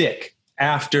going to stick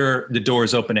after the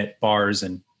doors open at bars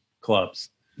and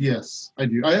clubs? Yes, I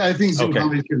do. I think Zoom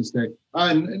comedy is here to stay.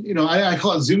 I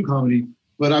call it Zoom comedy,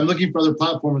 but I'm looking for other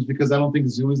platforms because I don't think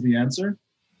Zoom is the answer.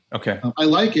 Okay. I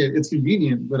like it. It's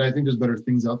convenient, but I think there's better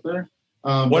things out there.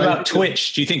 What about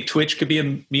Twitch? Do you think Twitch could be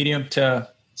a medium to...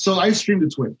 So I stream to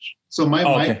Twitch. So my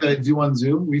mic that I do on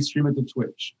Zoom, we stream it to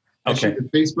Twitch. I stream to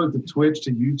Facebook, to Twitch,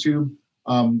 to YouTube,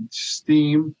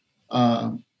 Steam,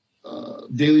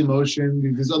 Daily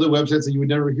Motion. There's other websites that you would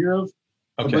never hear of.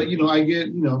 Okay. But I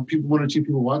get people, one or two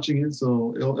people watching it,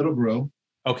 so it'll grow.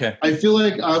 Okay. I feel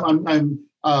like I'm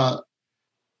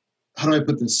how do I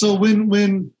put this? So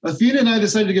when Athena and I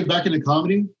decided to get back into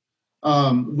comedy,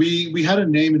 we had a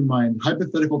name in mind,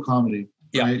 Hypothetical Comedy.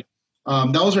 Yeah. Right?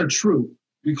 That was our troupe.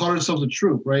 We called ourselves a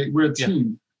troupe, right? We're a team.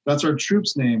 Yeah. That's our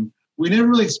troupe's name. We never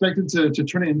really expected to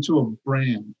turn it into a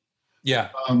brand. Yeah.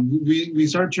 We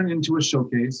started turning it into a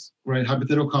showcase, right?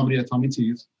 Hypothetical Comedy at Tommy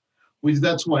T's. We did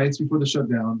that twice before the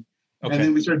shutdown. Okay. And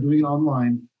then we started doing it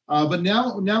online. But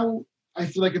now I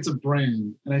feel like it's a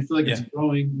brand, and I feel like it's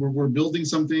growing. We're building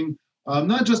something,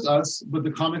 not just us, but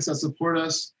the comics that support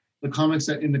us, the comics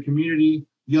that in the community,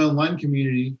 the online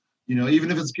community,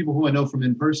 even if it's people who I know from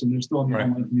in person, they're still in the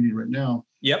online community right now.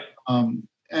 Yep.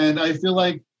 And I feel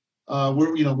like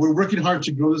we're working hard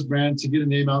to grow this brand, to get a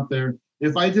name out there.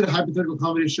 If I did a hypothetical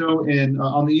comedy show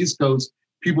on the East Coast,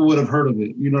 people would have heard of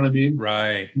it. You know what I mean?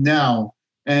 Right. Now.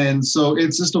 And so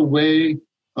it's just a way,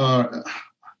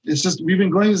 we've been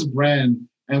growing this brand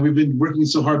and we've been working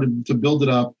so hard to build it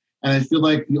up. And I feel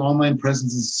like the online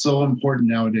presence is so important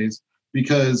nowadays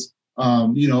because, I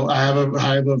have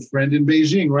a friend in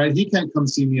Beijing, right? He can't come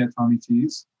see me at Tommy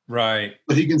T's. Right.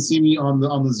 But he can see me on the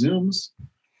Zooms.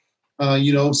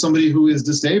 Somebody who is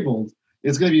disabled,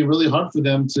 it's going to be really hard for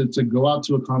them to go out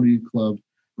to a comedy club,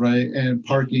 right? And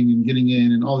parking and getting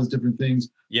in and all these different things.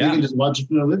 Yeah. They can just watch it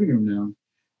from their living room now.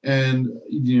 And,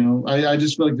 I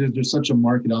just feel like there's such a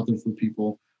market out there for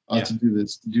people to do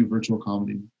this, to do virtual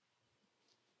comedy.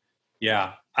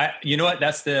 Yeah. You know what?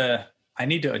 I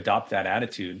need to adopt that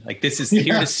attitude. Like, this is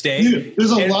here to stay. Dude,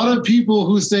 there's a lot of people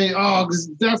who say, oh,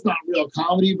 that's not real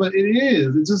comedy, but it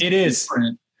is. It's just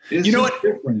different. It's you know what?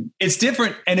 Different. It's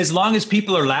different. And as long as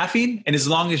people are laughing and as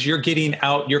long as you're getting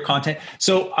out your content.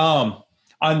 So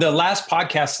on the last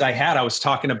podcast I had, I was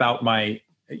talking about my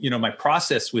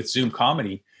process with Zoom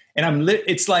comedy. And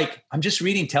it's like, I'm just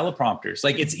reading teleprompters.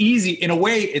 Like, it's easy in a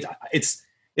way. It's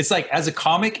like, as a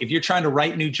comic, if you're trying to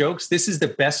write new jokes, this is the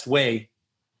best way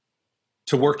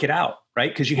to work it out,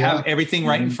 right? Because you have everything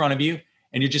right in front of you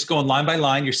and you're just going line by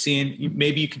line. You're seeing,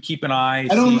 maybe you can keep an eye.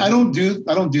 I don't do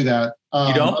that.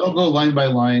 You don't? I don't go line by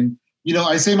line.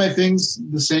 I say my things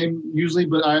the same usually,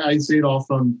 but I say it all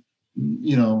from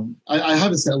I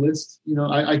have a set list.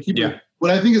 I keep Yeah. it.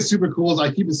 What I think is super cool is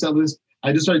I keep a set list.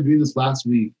 I just started doing this last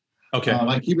week. Okay.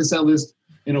 I keep a set list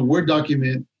in a Word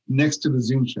document next to the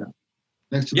Zoom chat.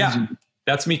 The Zoom.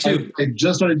 That's me too. I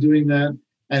just started doing that,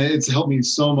 and it's helped me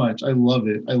so much. I love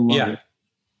it. I love it.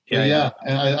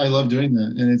 And I love doing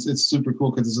that, and it's super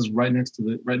cool because it's just right next to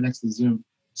the Zoom,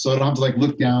 so I don't have to like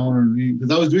look down or because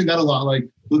I was doing that a lot, like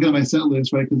looking at my set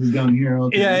list, right? Because it's down here.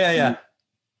 Okay, yeah.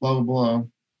 Blah blah blah.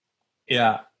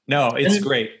 Yeah. No, it's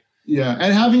great. Yeah,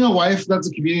 and having a wife that's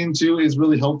a comedian too is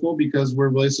really helpful because we're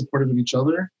really supportive of each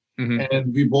other,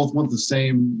 and we both want the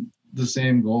same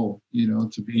goal,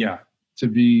 to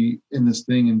be in this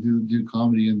thing and do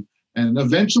comedy and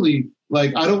eventually,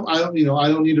 like I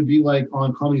don't need to be like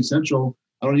on Comedy Central.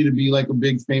 I don't need to be like a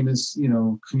big famous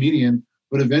comedian.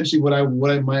 But eventually,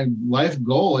 my life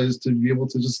goal is to be able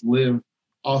to just live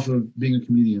off of being a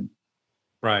comedian.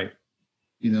 Right.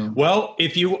 Well,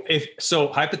 if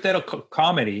hypothetical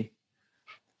comedy,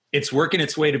 it's working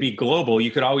its way to be global.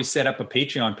 You could always set up a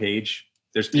Patreon page.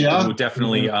 There's people who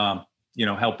definitely,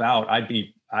 help out.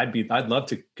 I'd love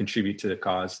to contribute to the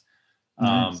cause.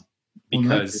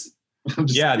 Because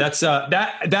that's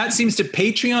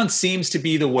Patreon seems to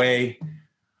be the way,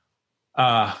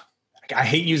 I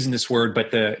hate using this word, but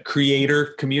the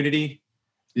creator community.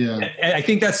 Yeah. I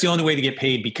think that's the only way to get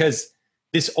paid because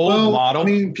this old model. I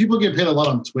mean, people get paid a lot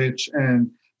on Twitch, and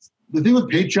the thing with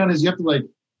Patreon is you have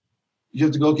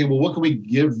to go, okay, well, what can we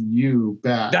give you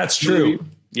back? That's true.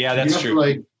 Yeah, that's true.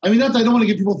 Not that I don't want to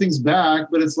give people things back,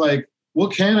 but it's like,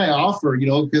 what can I offer?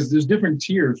 Because there's different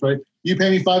tiers, right? You pay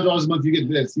me $5 a month, you get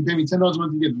this. You pay me $10 a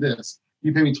month, you get this.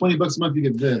 You pay me $20 a month, you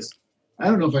get this. I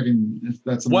don't know if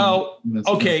that's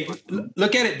okay.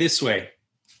 Look at it this way.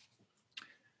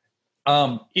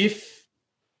 If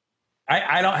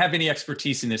I don't have any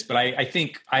expertise in this, but I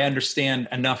think I understand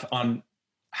enough on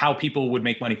how people would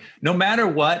make money, no matter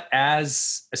what,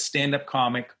 as a stand-up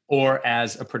comic or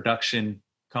as a production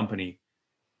company.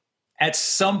 At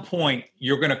some point,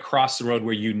 you're going to cross the road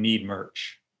where you need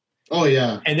merch. Oh,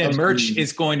 yeah. And then merch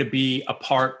is going to be a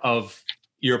part of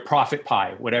your profit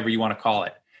pie, whatever you want to call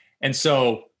it. And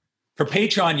so for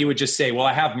Patreon, you would just say, well,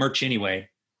 I have merch anyway.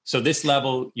 So this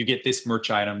level, you get this merch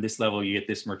item. This level, you get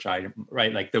this merch item,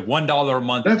 right? Like the $1 a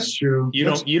month. That's true. You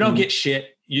don't get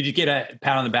shit. You just get a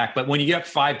pat on the back. But when you get up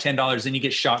 $5, $10, then you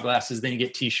get shot glasses, then you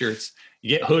get t-shirts, you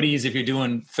get hoodies if you're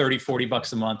doing $30,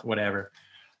 $40 a month, whatever.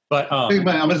 But I'm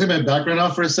gonna take my background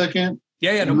off for a second.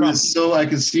 Yeah, no problem. So I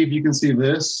can see if you can see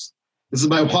this. This is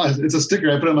my wallet. It's a sticker.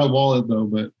 I put it in my wallet though,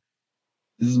 but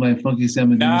this is my funky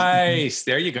salmon. Nice.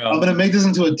 Sticker. There you go. I'm gonna make this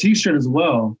into a t-shirt as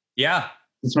well. Yeah.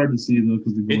 It's hard to see though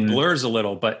because it blurs a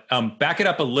little, but back it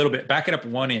up a little bit. Back it up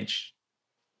 1 inch.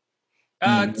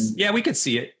 We could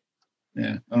see it.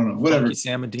 Yeah, I don't know. Whatever. Funky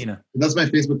Sam Medina. That's my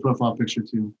Facebook profile picture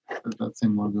too. That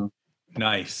same logo.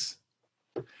 Nice.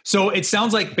 So it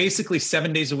sounds like basically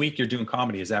 7 days a week you're doing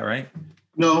comedy. Is that right?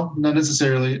 No, not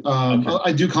necessarily. Okay.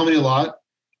 I do comedy a lot.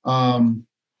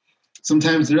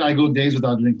 Sometimes I go days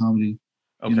without doing comedy.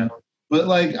 Okay. But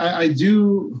like I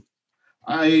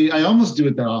almost do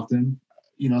it that often.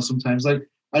 Sometimes like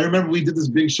I remember we did this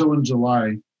big show in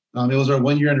July. It was our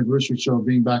 1-year anniversary show of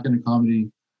being back into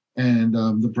comedy and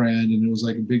the brand. And it was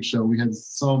like a big show. We had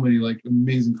so many like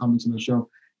amazing comics on the show.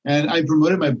 And I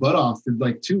promoted my butt off for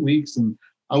like 2 weeks and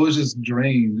I was just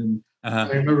drained. And I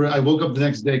remember I woke up the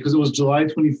next day because it was July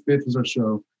 25th was our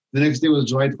show. The next day was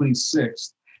July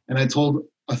 26th. And I told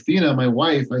Athena, my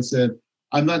wife, I said,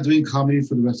 I'm not doing comedy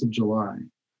for the rest of July.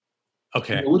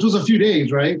 Okay. Which was a few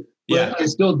days, right? But yeah. I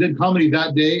still did comedy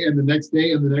that day and the next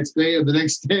day and the next day and the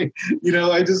next day.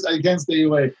 I can't stay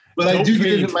away. But I do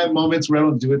get into my moments where I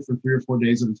don't do it for 3 or 4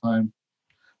 days at a time.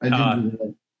 I do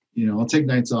that. I'll take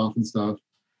nights off and stuff.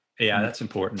 Yeah, that's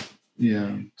important.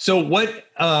 Yeah. So what,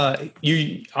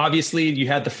 you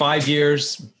had the 5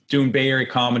 years doing Bay Area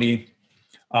comedy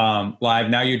live.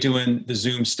 Now you're doing the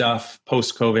Zoom stuff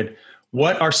post-COVID.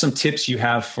 What are some tips you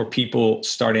have for people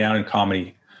starting out in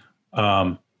comedy?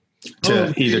 So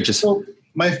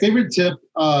my favorite tip,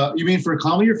 you mean for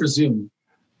comedy or for Zoom?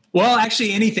 Well,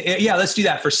 actually anything. Yeah, let's do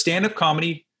that for stand-up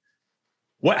comedy.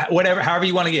 Whatever, however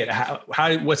you want to get,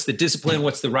 what's the discipline?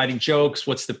 What's the writing jokes?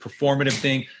 What's the performative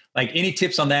thing? Like any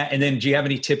tips on that? And then do you have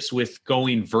any tips with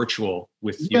going virtual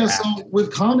with your act? So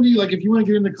with comedy, like if you want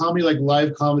to get into comedy, like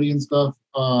live comedy and stuff,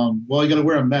 you got to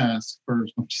wear a mask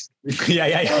first.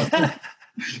 Yeah.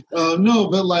 No,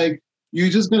 but like, you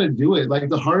just got to do it. Like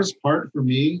the hardest part for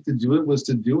me to do it was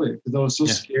to do it because I was so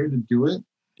scared to do it.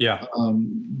 Yeah.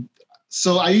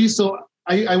 So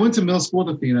I went to middle school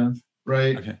with Athena,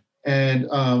 right? Okay. And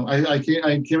I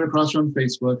came across her on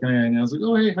Facebook, and I was like,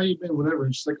 oh, hey, how you been? Whatever.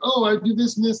 And she's like, oh, I do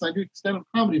this and this. I do stand-up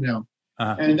comedy now.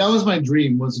 And that was my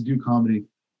dream, was to do comedy.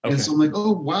 Okay. And so I'm like,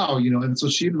 oh, wow, and so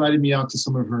she invited me out to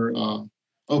some of her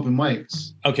open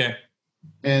mics. Okay.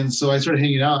 And so I started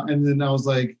hanging out, and then I was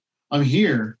like, I'm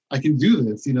here. I can do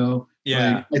this,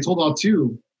 Yeah. Like, I told all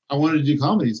two I wanted to do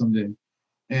comedy someday,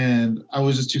 and I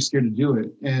was just too scared to do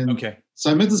it. And okay.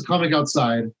 So I met this comic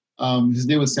outside. His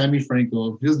name was Sammy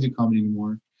Franco. He doesn't do comedy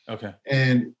anymore. Okay.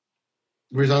 And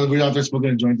we were out there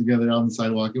smoking a joint together out on the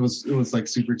sidewalk. It was like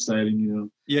super exciting,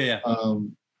 Yeah.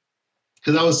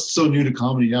 Because I was so new to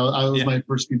comedy. I was my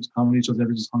first few comedy shows I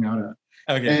ever just hung out at.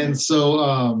 Okay. And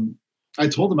so I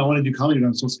told him I want to do comedy, but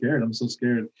I'm so scared.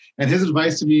 And his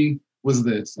advice to me was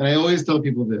this, and I always tell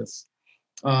people this: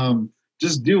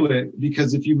 just do it,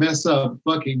 because if you mess up,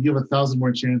 fuck it, you have 1,000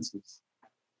 more chances.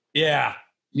 Yeah.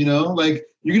 Like,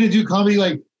 you're gonna do comedy,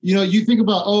 like, you think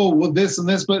about, oh, well, this and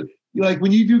this, but like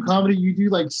when you do comedy, you do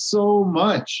like so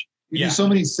much. You do so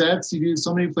many sets, you do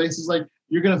so many places, like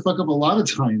you're gonna fuck up a lot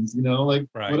of times, like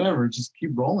whatever, just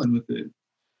keep rolling with it.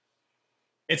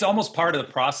 It's almost part of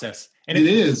the process. And it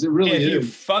really is. If you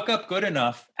fuck up good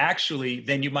enough, actually,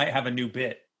 then you might have a new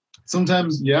bit.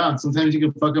 Sometimes you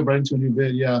can fuck up right into a new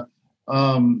bit. Yeah.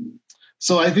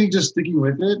 So I think just sticking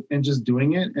with it and just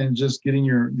doing it and just getting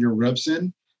your reps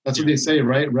in. That's what they say,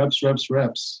 right? Reps.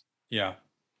 Yeah.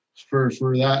 For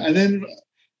that. And then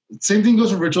same thing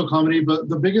goes for virtual comedy, but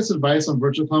the biggest advice on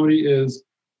virtual comedy is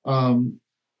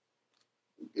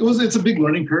it's a big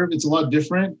learning curve. It's a lot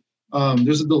different.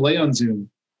 There's a delay on Zoom.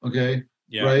 Okay.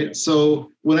 Yeah. Right.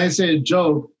 So when I say a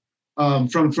joke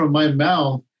from my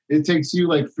mouth, it takes you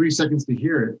like 3 seconds to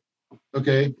hear it.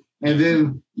 Okay. And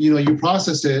then, you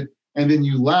process it and then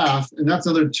you laugh, and that's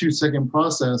another 2-second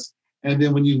process. And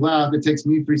then when you laugh, it takes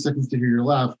me 3 seconds to hear your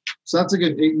laugh. So that's a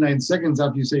good 8-9 seconds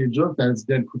after you say your joke that it's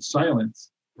dead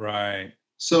silence. Right.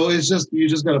 So you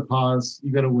just got to pause.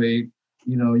 You got to wait.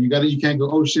 You can't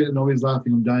go, oh shit, nobody's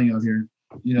laughing, I'm dying out here.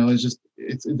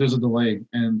 There's a delay.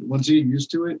 And once you get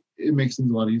used to it, it makes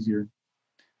things a lot easier.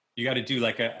 You got to do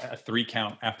like a 3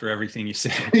 count after everything you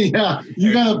say. Yeah,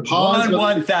 you got to pause.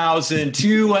 1,000,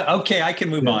 2. Okay, I can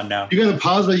move on now. You got to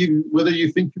pause whether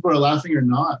you think people are laughing or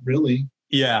not, really.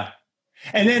 Yeah.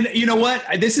 And then, you know what?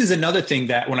 This is another thing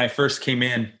that when I first came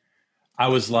in, I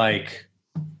was like,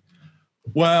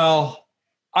 well,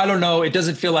 I don't know. It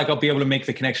doesn't feel like I'll be able to make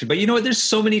the connection. But you know what? There's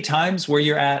so many times where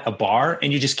you're at a bar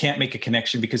and you just can't make a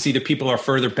connection because either people are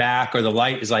further back or the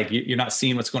light is like, you're not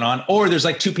seeing what's going on, or there's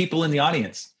like 2 people in the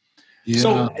audience. Yeah.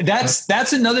 So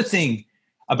that's another thing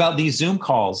about these Zoom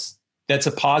calls. That's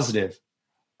a positive.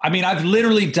 I mean, I've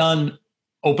literally done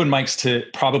open mics to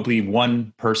probably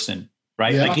 1 person,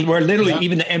 right? Yeah. Like where literally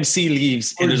even the MC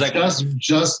leaves and there's like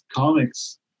just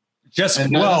comics.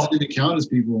 And that doesn't count as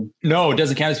people. No, it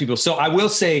doesn't count as people. So I will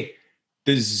say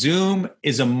the Zoom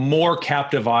is a more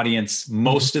captive audience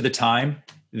most of the time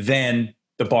than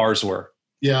the bars were.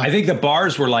 Yeah. I think the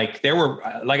bars were like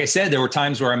I said, there were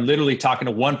times where I'm literally talking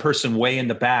to 1 person way in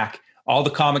the back. All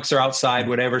the comics are outside,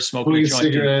 whatever, smoking a joint.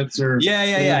 Cigarettes or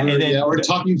and then, or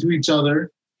talking to each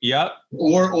other. Yep.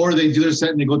 Or they do their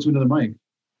set and they go to another mic.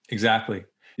 Exactly.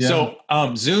 Yeah. So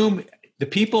Zoom, the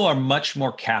people are much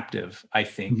more captive, I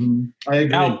think. Mm-hmm. I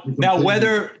agree. Now,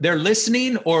 whether they're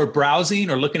listening or browsing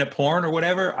or looking at porn or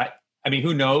whatever, I mean,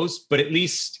 who knows? But at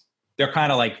least they're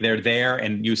kind of like they're there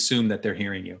and you assume that they're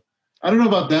hearing you. I don't know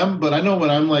about them, but I know when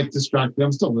I'm like distracted,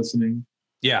 I'm still listening.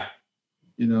 Yeah.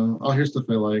 I'll hear stuff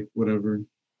I like, whatever.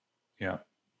 Yeah.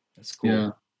 That's cool.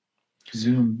 Yeah.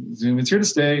 Zoom. It's here to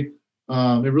stay.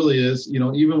 It really is.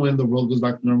 Even when the world goes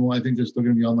back to normal, I think there's still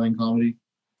going to be online comedy.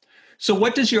 So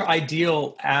what does your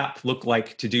ideal app look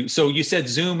like to do? So you said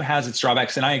Zoom has its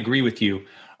drawbacks, and I agree with you.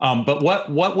 But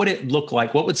what would it look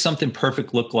like? What would something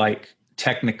perfect look like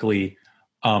technically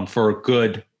for a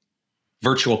good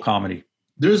virtual comedy?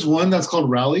 There's one that's called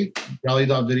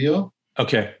Rally.video.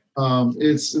 Okay.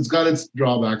 It's got its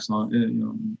drawbacks on it.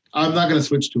 I'm not going to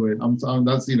switch to it.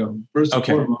 That's first and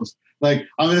foremost. Like,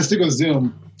 I'm going to stick with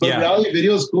Zoom. But Rally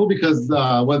Video is cool because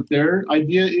what their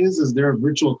idea is they're a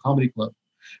virtual comedy club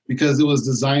because it was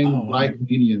designed by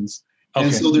comedians. Okay.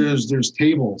 And so there's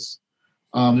tables.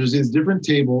 There's these different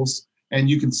tables, and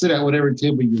you can sit at whatever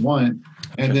table you want.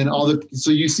 And then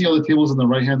so you see all the tables on the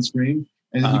right-hand screen.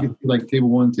 And then you can see like table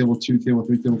 1, table 2, table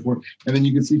 3, table 4, and then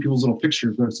you can see people's little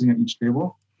pictures that are sitting at each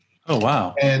table. Oh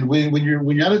wow! And when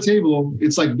you're at a table,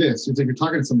 it's like this. It's like you're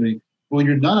talking to somebody. But when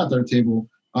you're not at their table,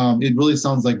 it really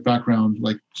sounds like background,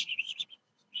 like.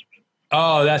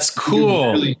 Oh, that's cool! You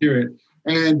can really hear it.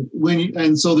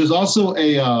 And so there's also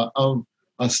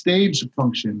a stage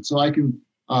function. So I can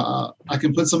I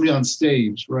can put somebody on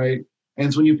stage, right?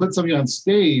 And so when you put somebody on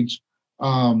stage,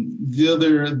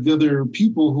 the other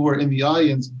people who are in the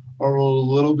audience are a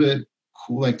little bit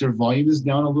like their volume is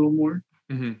down a little more.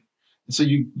 Mm-hmm. So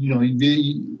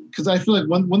because I feel like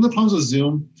one of the problems with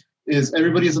Zoom is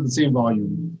everybody is at the same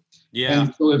volume. Yeah.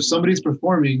 And so if somebody's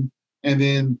performing and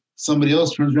then somebody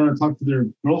else turns around and talks to their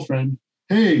girlfriend,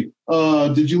 hey,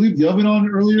 did you leave the oven on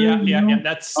earlier? Yeah.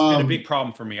 That's been a big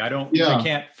problem for me. I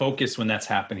can't focus when that's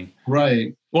happening.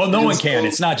 Right. Well, no one can.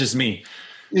 It's not just me.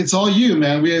 It's all you,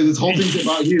 man. This whole thing's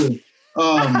about you.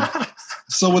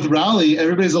 So with Rally,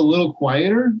 everybody's a little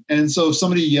quieter. And so if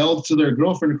somebody yelled to their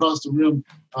girlfriend across the room,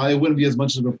 it wouldn't be as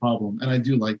much of a problem. And I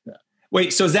do like that.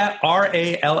 Wait, so is that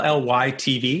RALLY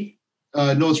TV?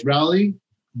 No, it's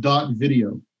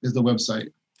rally.video is the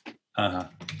website. Uh-huh.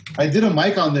 I did a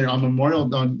mic on there on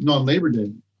Labor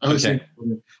Day. I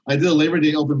did a Labor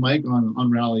Day open mic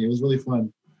on Rally. It was really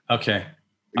fun. Okay.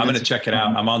 I'm going to check it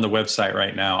out. I'm on the website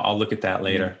right now. I'll look at that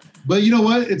later. But you know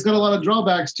what? It's got a lot of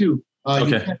drawbacks too. You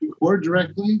can't record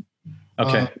directly.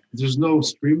 Okay. There's no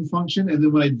stream function. And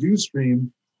then when I do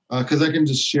stream, because I can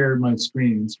just share my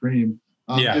screen and stream,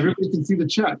 everybody can see the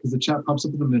chat because the chat pops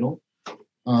up in the middle.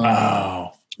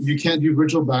 You can't do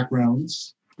virtual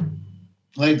backgrounds.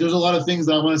 Like there's a lot of things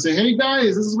that I want to say, hey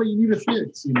guys, this is what you need to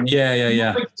fix. You know?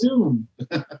 Yeah. Like Zoom.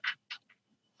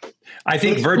 I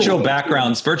think virtual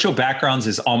backgrounds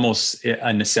is almost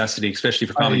a necessity, especially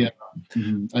for comedy.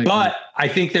 But I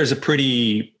think there's a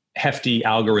pretty hefty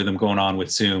algorithm going on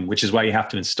with Zoom, which is why you have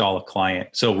to install a client.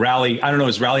 So Rally, I don't know,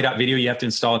 is Rally.video you have to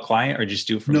install a client or just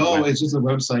do it from the web? It's just a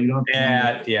website. You don't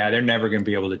have to they're never going to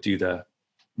be able to do the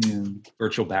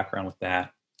virtual background with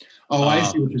that. Oh, I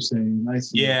see what you're saying. I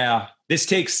see. Yeah.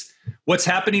 What's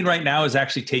happening right now is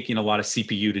actually taking a lot of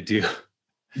CPU to do.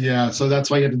 Yeah, so that's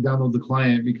why you have to download the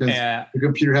client because the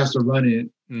computer has to run it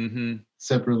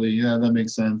separately. Yeah, that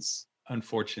makes sense.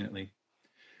 Unfortunately.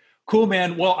 Cool,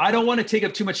 man. Well, I don't want to take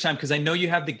up too much time because I know you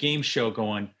have the game show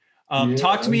going.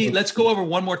 Talk to me. Let's go over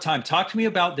one more time. Talk to me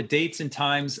about the dates and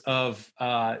times of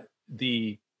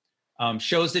the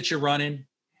shows that you're running.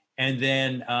 And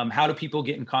then how do people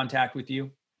get in contact with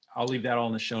you? I'll leave that all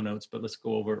in the show notes, but let's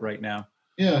go over it right now.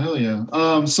 Yeah, hell yeah.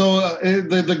 So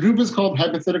the group is called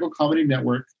Hypothetical Comedy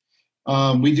Network.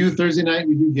 We do Thursday night,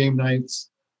 we do game nights,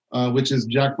 which is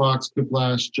Jackbox,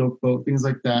 Quiplash, Joke Boat, things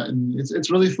like that. And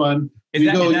it's really fun.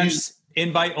 That's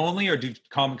invite only, or do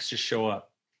comics just show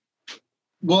up?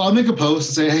 Well, I'll make a post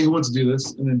and say, hey, who wants to do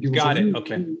this? And then people say,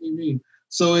 okay. Me.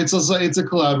 So it's a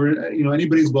collaborative,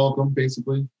 anybody's welcome,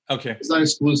 basically. Okay. It's not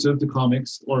exclusive to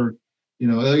comics or,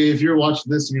 if you're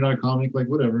watching this and you're not a comic, like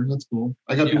whatever, that's cool.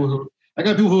 I got people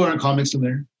who aren't comics in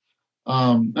there.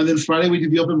 And then Friday we do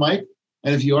the open mic.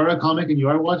 And if you are a comic and you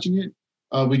are watching it,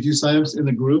 we do signups in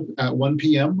the group at 1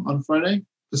 p.m. on Friday,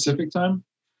 Pacific time.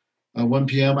 1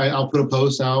 p.m. I'll put a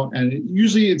post out and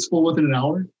usually it's full within an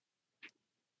hour.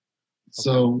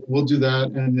 So we'll do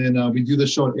that. And then we do the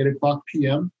show at 8 o'clock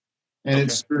p.m. And it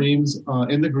streams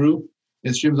in the group.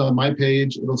 It streams on my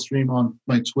page. It'll stream on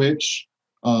my Twitch,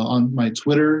 on my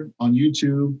Twitter, on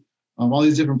YouTube, all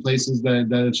these different places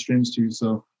that it streams to.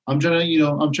 So I'm trying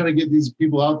to get these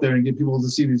people out there and get people to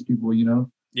see these people,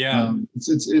 Yeah.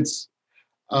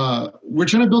 We're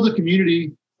trying to build a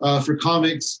community for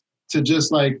comics to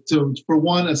just for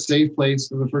one, a safe place,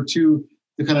 and for two,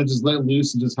 to kind of just let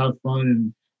loose and just have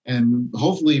fun and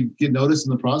hopefully get noticed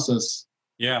in the process.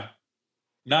 Yeah.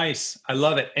 Nice. I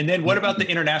love it. And then what about the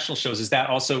international shows? Is that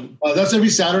also? That's every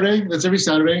Saturday.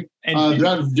 And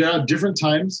they're at different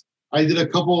times. I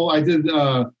did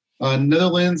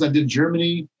Netherlands, I did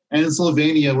Germany, and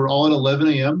Slovenia. We're all at 11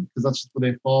 a.m. because that's just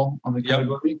where they fall on the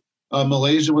category.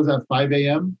 Malaysia was at 5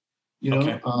 a.m.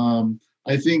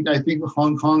 I think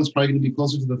Hong Kong is probably going to be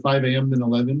closer to the 5 a.m. than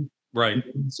 11. Right.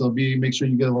 So make sure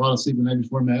you get a lot of sleep the night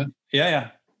before, Matt.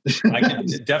 Yeah. I can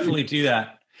definitely do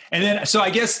that. And then, so I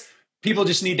guess people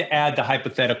just need to add the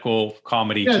hypothetical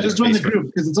comedy. Yeah, just join the group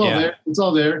because it's all there. It's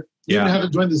all there. You don't have to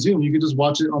join the Zoom. You can just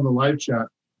watch it on the live chat.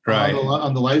 Right.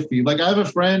 On the live feed. Like I have a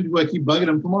friend who I keep bugging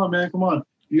him, come on, man, come on.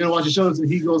 You got to watch the shows. And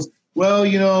he goes, well,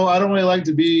 I don't really like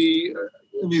to be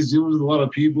in these Zooms with a lot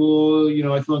of people.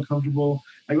 I feel uncomfortable.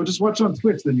 I go, just watch it on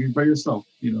Twitch. Then you're by yourself,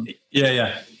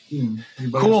 Yeah.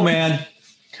 Cool, man.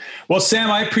 Well,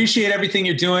 Sam, I appreciate everything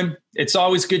you're doing. It's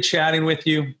always good chatting with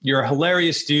you. You're a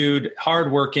hilarious dude,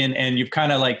 hardworking, and you've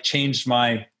kind of changed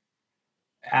my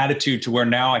attitude to where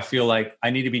now I feel like I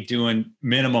need to be doing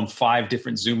minimum 5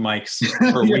 different Zoom mics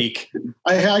per week.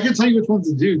 I can tell you which ones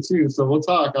to do too. So we'll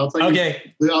talk. I'll tell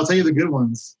you the good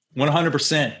ones.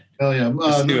 100%. Hell yeah.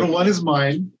 Number 1 is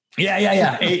mine.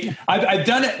 Yeah. Hey, I've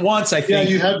done it once, I think.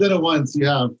 Yeah, you have done it once. You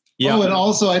have. Yeah. Oh, and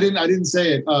also I didn't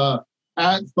say it.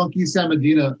 At Funky Sam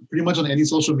Medina, pretty much on any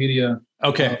social media.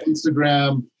 Okay.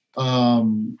 Instagram.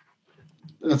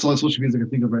 That's all the social media I can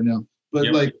think of right now. But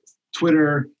like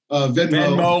Twitter,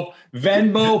 Venmo,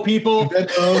 people.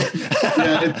 Venmo.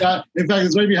 Yeah, in fact,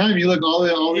 it's right behind me. Look, all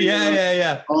the all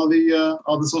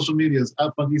the social medias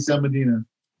at Funky Sam Medina.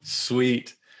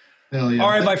 Sweet. Hell yeah! All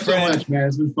right, Thank my you friend. so much, man.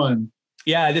 It's been fun.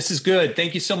 Yeah, this is good.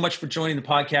 Thank you so much for joining the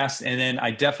podcast. And then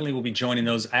I definitely will be joining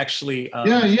those. Actually,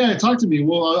 yeah. Talk to me.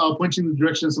 Well, I'll point you in the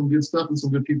direction of some good stuff and some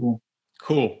good people.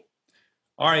 Cool.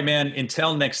 All right, man.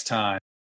 Until next time.